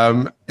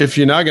 If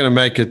you're now going to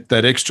make it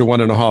that extra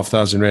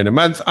 1,500 Rand a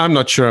month, I'm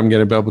not sure I'm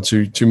going to be able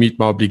to meet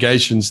my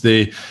obligations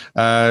there.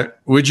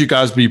 Would you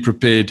guys be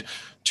prepared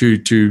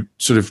to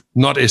sort of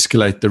not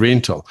escalate the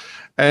rental?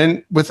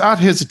 And without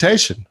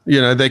hesitation,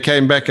 they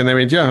came back and they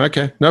went, yeah,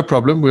 okay, no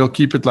problem. We'll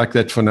keep it like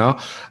that for now.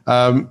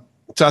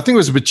 So I think it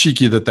was a bit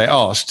cheeky that they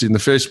asked in the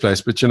first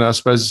place, but I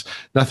suppose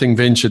nothing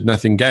ventured,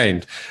 nothing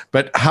gained.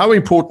 But how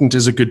important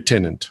is a good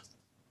tenant?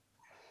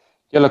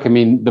 Yeah, look, I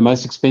mean, the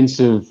most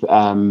expensive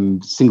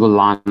single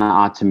line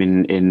item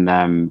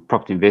in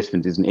property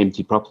investment is an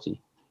empty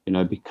property,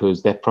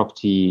 because that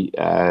property,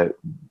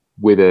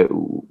 whether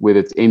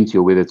it's empty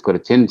or whether it's got a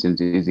tenant in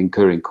it, is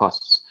incurring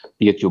costs,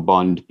 be it your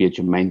bond, be it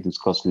your maintenance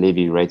costs,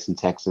 levy rates and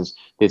taxes.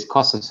 There's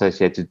costs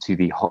associated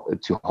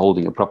to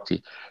holding a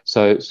property.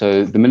 So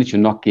the minute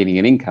you're not getting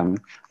an income,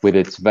 whether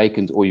it's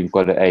vacant or you've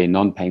got a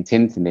non-paying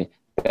tenant in there,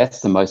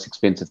 that's the most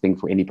expensive thing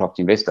for any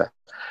property investor.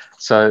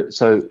 So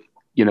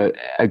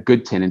a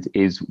good tenant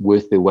is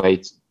worth their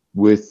weight,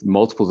 worth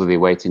multiples of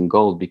their weight in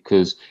gold,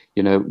 because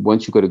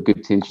once you've got a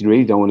good tenant, you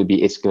really don't want to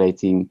be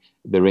escalating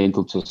the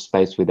rental to a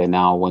space where they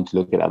now want to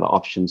look at other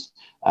options.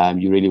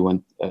 You really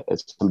want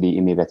somebody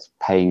in there that's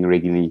paying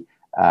regularly,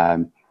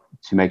 to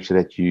make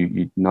sure that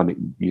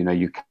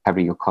you're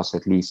covering your costs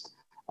at least,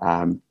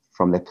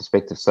 from that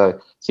perspective. So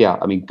yeah,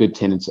 I mean, good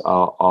tenants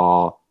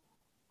are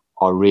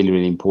really,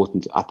 really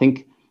important. I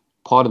think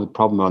part of the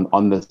problem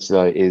on this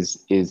though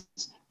is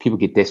people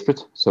get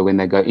desperate. So when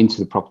they go into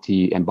the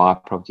property and buy a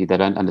property, they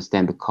don't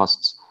understand the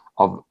costs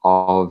of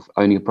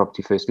owning a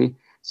property, firstly.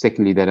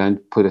 Secondly, they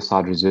don't put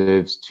aside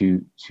reserves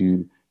to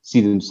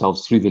see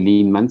themselves through the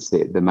lean months,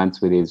 the months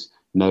where there's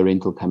no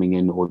rental coming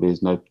in or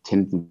there's no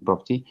tenant in the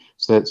property.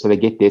 So they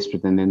get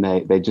desperate, and then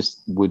they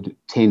just would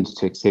tend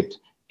to accept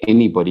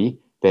anybody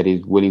that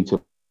is willing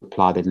to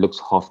apply that looks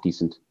half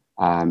decent.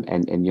 And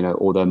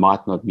although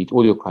might not meet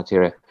all your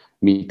criteria,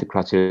 meet the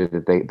criteria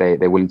that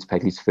they're willing to pay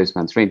at least the first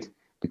month's rent,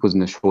 because in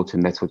the short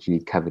term, that's what you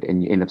need covered,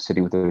 and you end up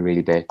sitting with a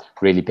really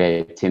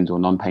bad tenant or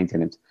non-paying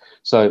tenant.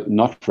 So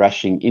not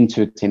rushing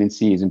into a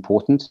tenancy is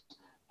important.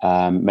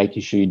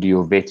 Making sure you do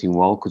your vetting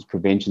well, because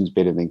prevention is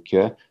better than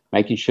cure.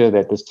 Making sure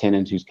that this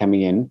tenant who's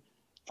coming in,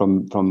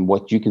 from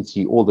what you can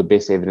see, all the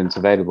best evidence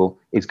available,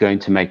 is going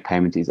to make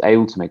payment, is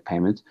able to make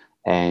payment,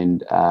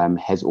 and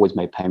has always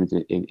made payment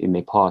in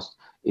their past.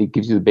 It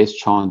gives you the best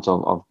chance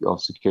of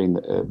securing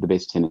the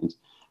best tenant.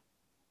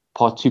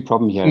 Part two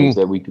problem here is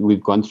that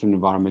we've gone through an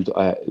environment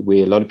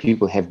where a lot of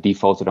people have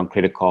defaulted on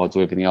credit cards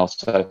or everything else.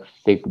 So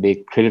their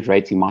credit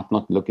rating might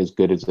not look as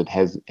good as it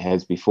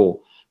has before.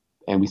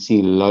 And we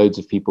see loads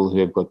of people who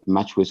have got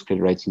much worse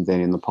credit ratings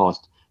than in the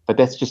past. But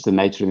that's just the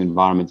nature of the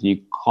environment.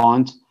 You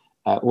can't,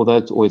 although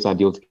it's always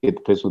ideal to get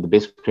the person with the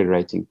best credit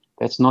rating,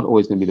 that's not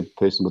always going to be the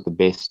person with the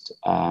best,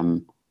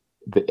 or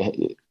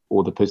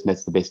the person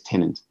that's the best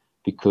tenant,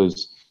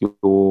 because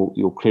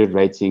your credit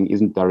rating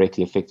isn't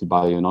directly affected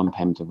by your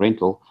non-payment of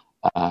rental.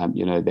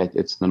 That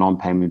it's the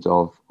non-payment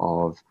of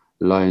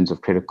loans,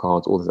 of credit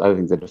cards, all those other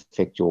things that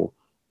affect your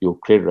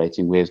credit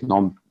rating, whereas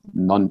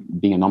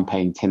being a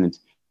non-paying tenant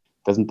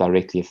doesn't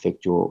directly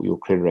affect your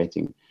credit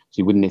rating. So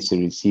you wouldn't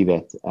necessarily see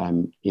that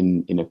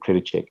in a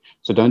credit check.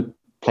 So don't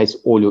place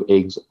all your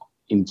eggs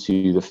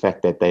into the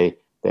fact that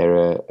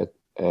they're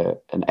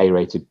an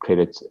A-rated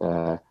credit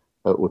or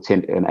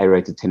an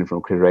A-rated tenant from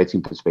a credit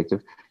rating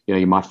perspective.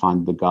 You might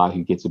find the guy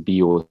who gets a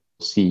B or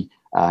C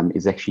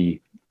is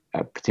actually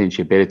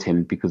potentially a better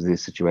tenant because of their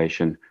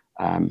situation.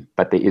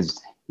 But there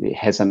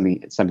has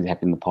something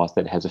happened in the past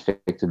that has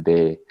affected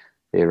their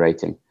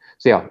rating.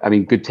 So yeah, I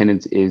mean, good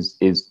tenants is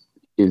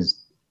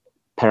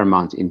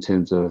paramount in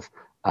terms of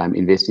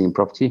investing in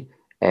property,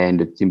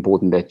 and it's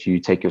important that you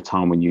take your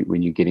time when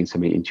you're getting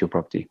somebody into your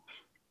property.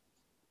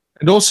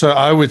 And also,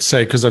 I would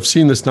say, because I've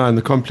seen this now in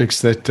the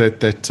complex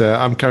that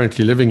I'm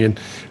currently living in,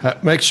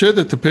 make sure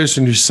that the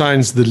person who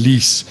signs the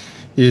lease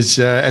is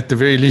at the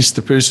very least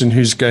the person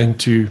who's going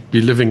to be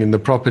living in the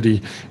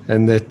property,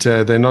 and that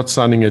they're not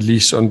signing a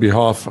lease on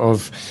behalf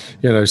of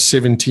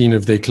 17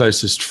 of their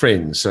closest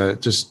friends.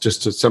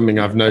 Just something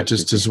I've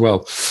noticed as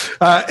well.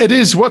 It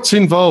is What's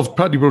Involved,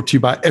 proudly brought to you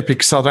by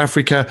Epic South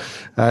Africa.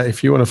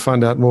 If you want to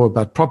find out more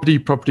about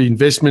property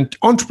investment,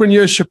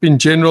 entrepreneurship in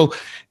general,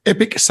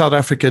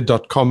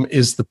 epicsouthafrica.com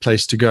is the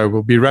place to go.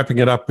 We'll be wrapping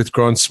it up with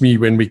Grant Smee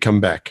when we come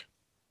back.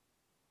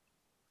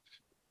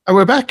 And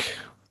we're back.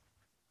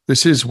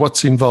 This is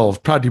What's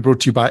Involved, proudly brought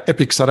to you by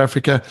Epic South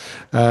Africa.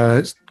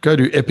 Go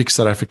to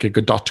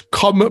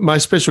epicsouthafrica.com. My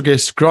special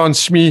guest, Grant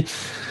Smee.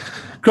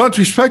 Grant,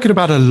 we've spoken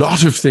about a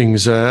lot of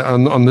things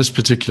on this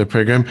particular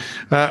program.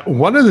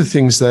 One of the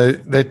things, though,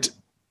 that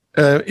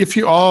if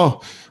you are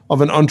of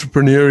an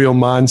entrepreneurial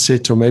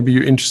mindset, or maybe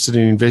you're interested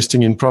in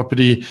investing in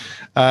property,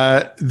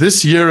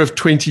 this year of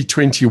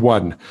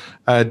 2021,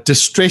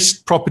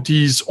 distressed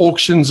properties,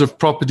 auctions of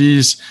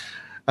properties,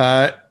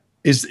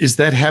 is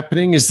that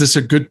happening? Is this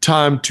a good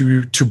time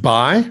to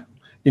buy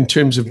in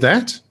terms of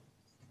that?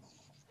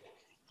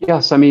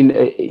 Yes, I mean,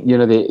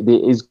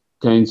 there is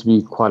going to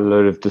be quite a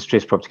lot of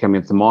distressed property coming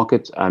into the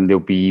market, and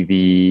there'll be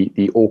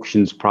the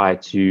auctions prior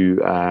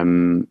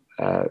to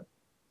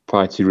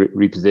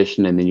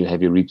repossession, and then you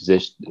have your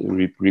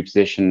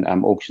repossession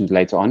auctions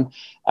later on.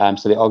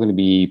 So there are going to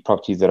be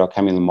properties that are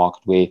coming in the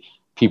market where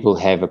people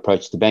have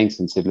approached the banks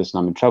and said, listen,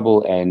 I'm in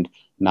trouble, and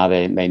now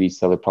they need to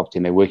sell their property,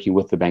 and they're working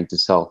with the bank to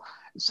sell.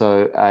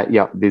 So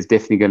yeah, there's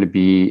definitely going to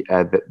be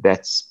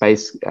that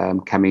space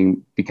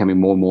becoming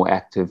more and more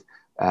active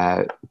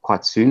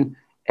quite soon.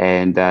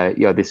 And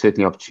yeah, there's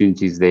certainly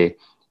opportunities there.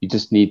 You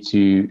just need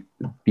to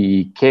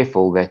be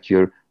careful that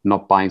you're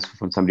not buying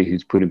from somebody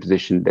who's put in a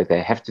position that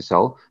they have to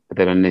sell, but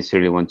they don't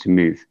necessarily want to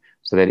move.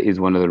 So that is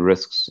one of the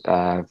risks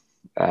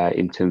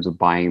in terms of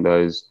buying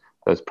those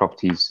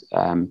properties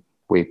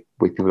where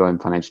people are in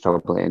financial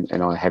trouble and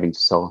are having to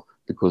sell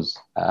because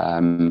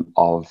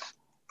of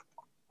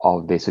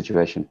their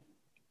situation.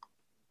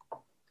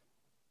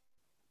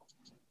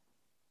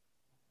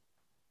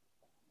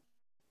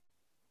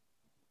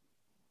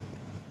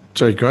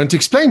 Sorry, Grant,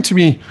 explain to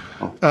me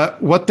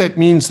what that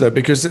means, though,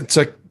 because it's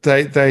like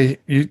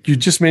you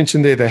just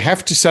mentioned there they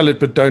have to sell it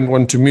but don't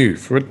want to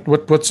move.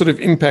 What sort of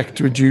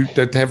impact would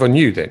that have on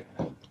you then?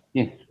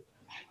 Yeah.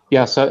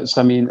 Yeah, so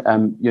I mean,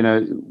 you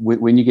know,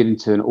 when you get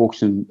into an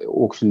auction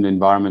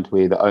environment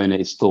where the owner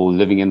is still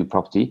living in the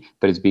property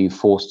but is being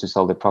forced to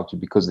sell the property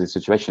because of the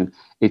situation,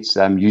 it's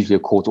usually a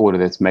court order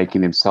that's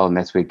making them sell, and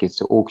that's where it gets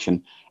to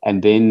auction.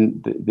 And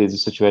then there's a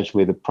situation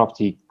where the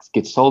property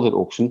gets sold at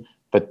auction,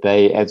 but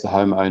they, as the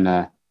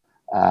homeowner,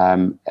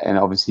 and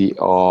obviously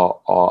are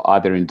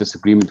either in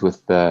disagreement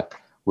with the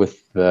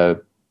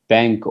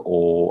bank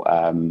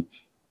or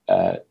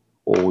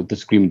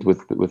disagreement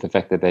with the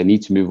fact that they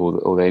need to move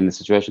or they're in the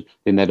situation,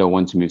 then they don't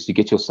want to move. So you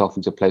get yourself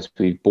into a place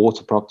where you've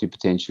bought a property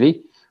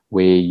potentially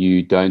where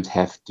you don't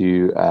have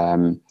to,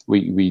 where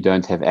you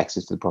don't have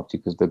access to the property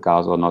because the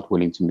guys are not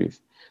willing to move.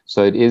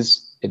 So it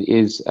is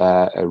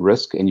a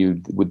risk, and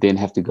you would then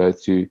have to go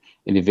through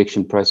an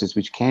eviction process,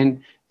 which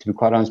can, to be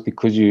quite honest,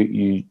 because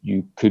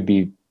you could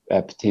be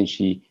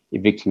potentially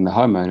evicting the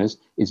homeowners,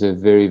 is a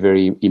very,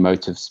 very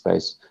emotive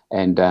space,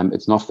 and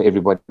it's not for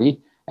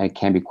everybody, and it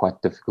can be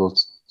quite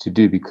difficult to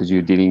do because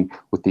you're dealing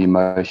with the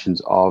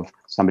emotions of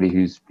somebody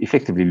who's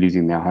effectively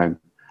losing their home.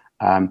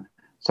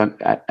 So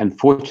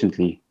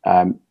unfortunately,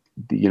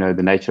 you know,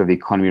 the nature of the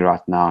economy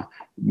right now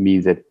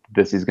means that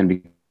this is going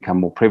to become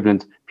more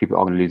prevalent. People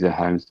are going to lose their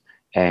homes,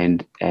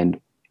 and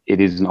it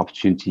is an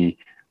opportunity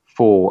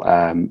for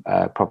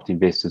property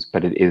investors,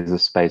 but it is a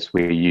space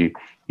where you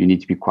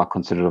need to be quite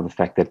considerate of the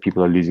fact that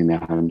people are losing their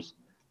homes.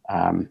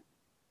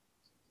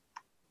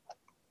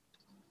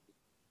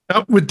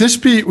 Would this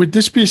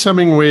be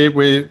something where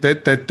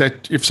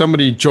that if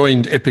somebody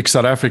joined Epic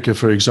South Africa,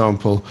 for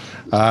example,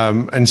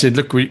 and said,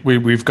 look,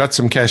 we've got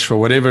some cash for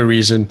whatever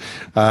reason,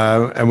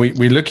 and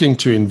we're looking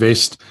to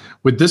invest,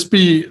 would this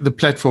be the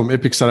platform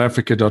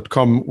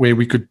epicsouthafrica.com where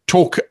we could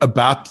talk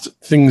about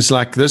things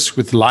like this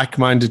with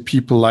like-minded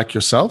people like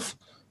yourself?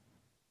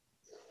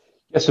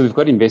 Yeah, so we've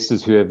got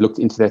investors who have looked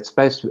into that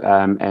space,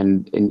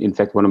 and in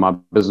fact, one of my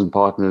business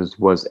partners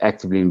was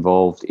actively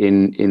involved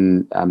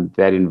in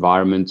that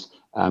environment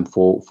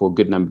for a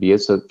good number of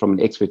years. So from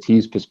an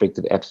expertise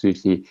perspective,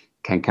 absolutely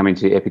can come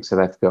into Epic South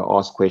Africa,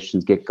 ask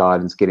questions, get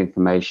guidance, get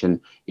information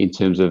in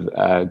terms of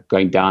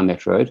going down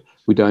that road.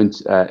 We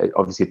don't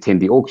obviously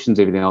attend the auctions,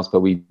 everything else, but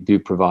we do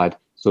provide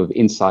sort of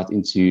insight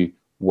into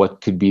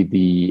what could be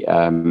the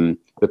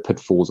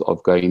pitfalls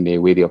of going there,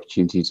 where the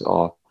opportunities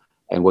are,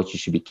 and what you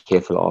should be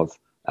careful of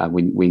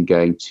when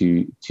going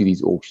to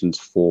these auctions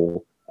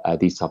for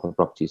these type of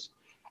properties.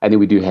 And then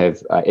we do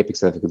have Epic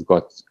South Africa's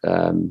got,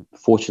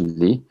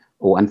 fortunately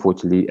or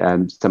unfortunately,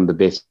 some of the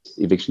best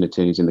eviction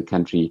attorneys in the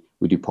country.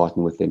 We do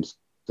partner with them, so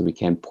we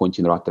can point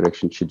you in the right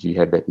direction should you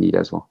have that need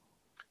as well.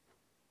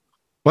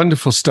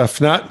 Wonderful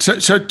stuff. Now,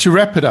 so to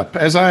wrap it up,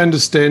 as I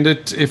understand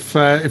it, if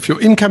your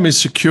income is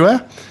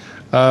secure,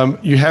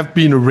 you have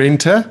been a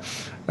renter,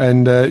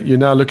 and you're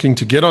now looking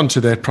to get onto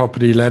that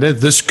property ladder,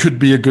 this could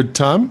be a good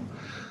time.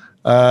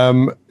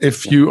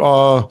 If you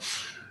are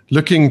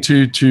looking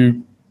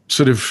to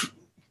sort of,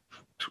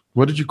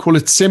 what did you call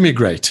it,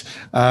 semigrate,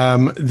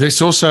 this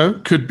also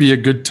could be a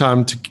good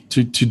time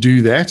to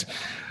do that.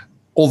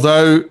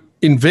 Although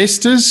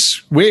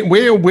investors,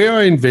 where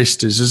are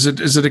investors?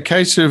 Is it a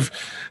case of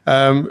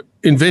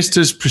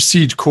investors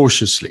proceed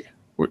cautiously?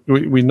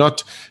 We're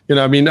not, you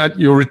know, I mean,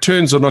 your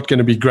returns are not going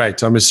to be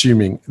great, I'm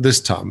assuming, this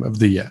time of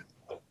the year.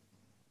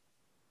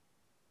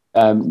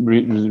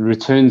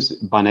 Returns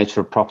by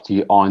nature of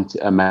property aren't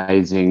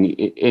amazing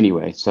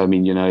anyway. So, I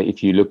mean, you know,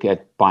 if you look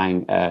at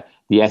buying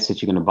the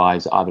asset you're going to buy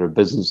is either a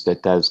business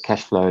that does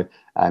cash flow,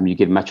 you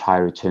get a much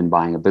higher return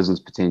buying a business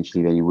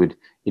potentially than you would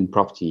in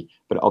property.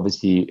 But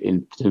obviously,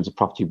 in terms of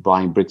property,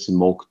 buying bricks and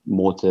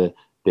mortar,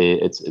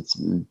 it's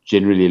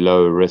generally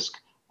lower risk.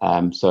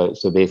 So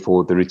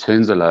therefore, the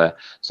returns are lower.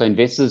 So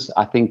investors,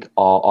 I think,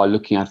 are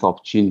looking out for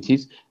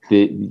opportunities.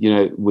 You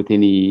know, with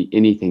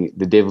anything,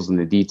 the devil's in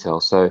the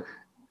detail. So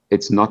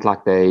it's not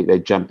like they're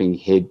jumping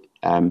head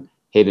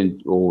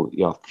and or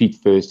feet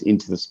first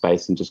into the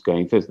space and just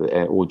going first,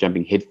 or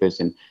jumping head first.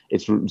 And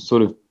it's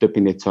sort of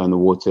dipping their toe in the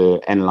water,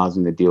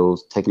 analyzing the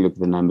deals, taking a look at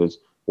the numbers,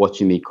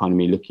 watching the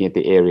economy, looking at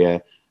the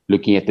area,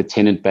 looking at the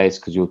tenant base,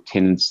 because your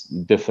tenants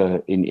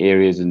differ in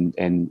areas and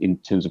in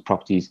terms of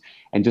properties,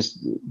 and just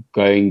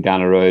going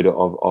down a road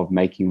of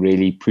making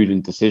really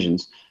prudent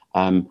decisions.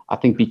 I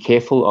think be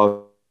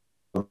careful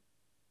of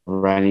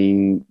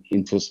running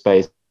into a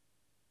space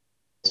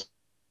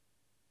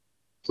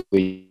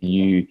where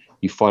you're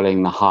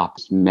following the hype.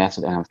 It's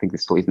massive, and I think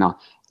this still is now,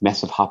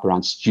 massive hype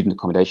around student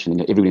accommodation.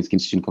 Everybody's getting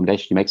student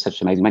accommodation. You make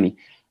such amazing money.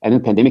 And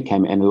then the pandemic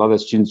came, and a lot of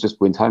those students just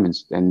went home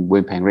and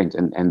weren't paying rent.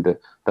 And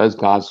those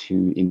guys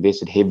who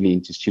invested heavily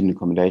into student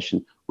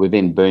accommodation were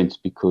then burnt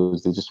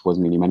because there just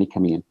wasn't any money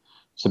coming in.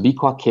 So be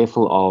quite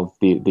careful of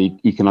the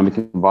economic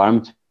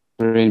environment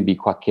we're in. Be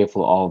quite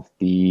careful of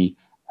the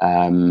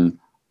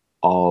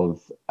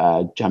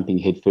jumping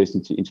headfirst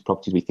into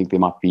properties. We think there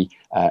might be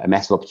a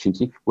massive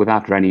opportunity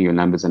without running your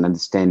numbers and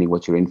understanding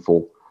what you're in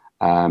for.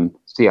 So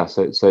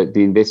the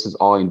investors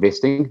are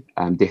investing,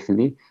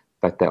 definitely,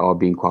 but they are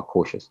being quite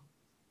cautious.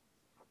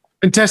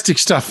 Fantastic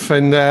stuff.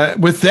 And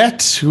with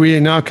that, we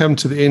now come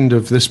to the end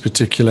of this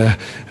particular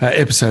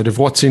episode of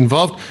What's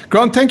Involved.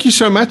 Grant, thank you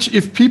so much.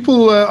 If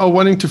people are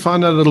wanting to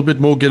find out a little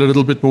bit more, get a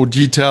little bit more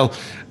detail,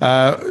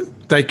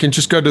 they can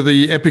just go to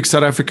the Epic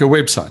South Africa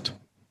website.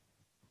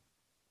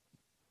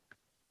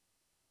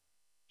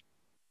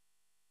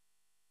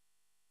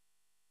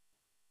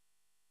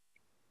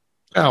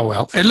 Oh,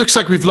 well, it looks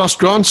like we've lost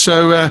Grant.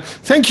 So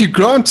thank you,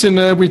 Grant,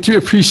 and we do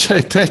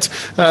appreciate that.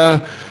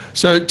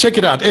 So check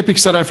it out,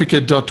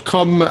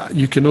 epicsouthafrica.com.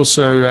 You can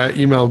also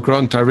email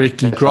Grant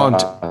directly,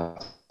 Grant.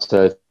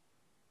 So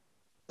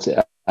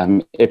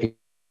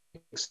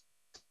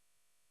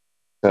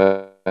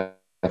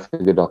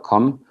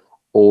epicsouthafrica.com,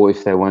 or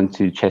if they want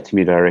to chat to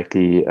me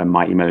directly,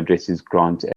 my email address is grant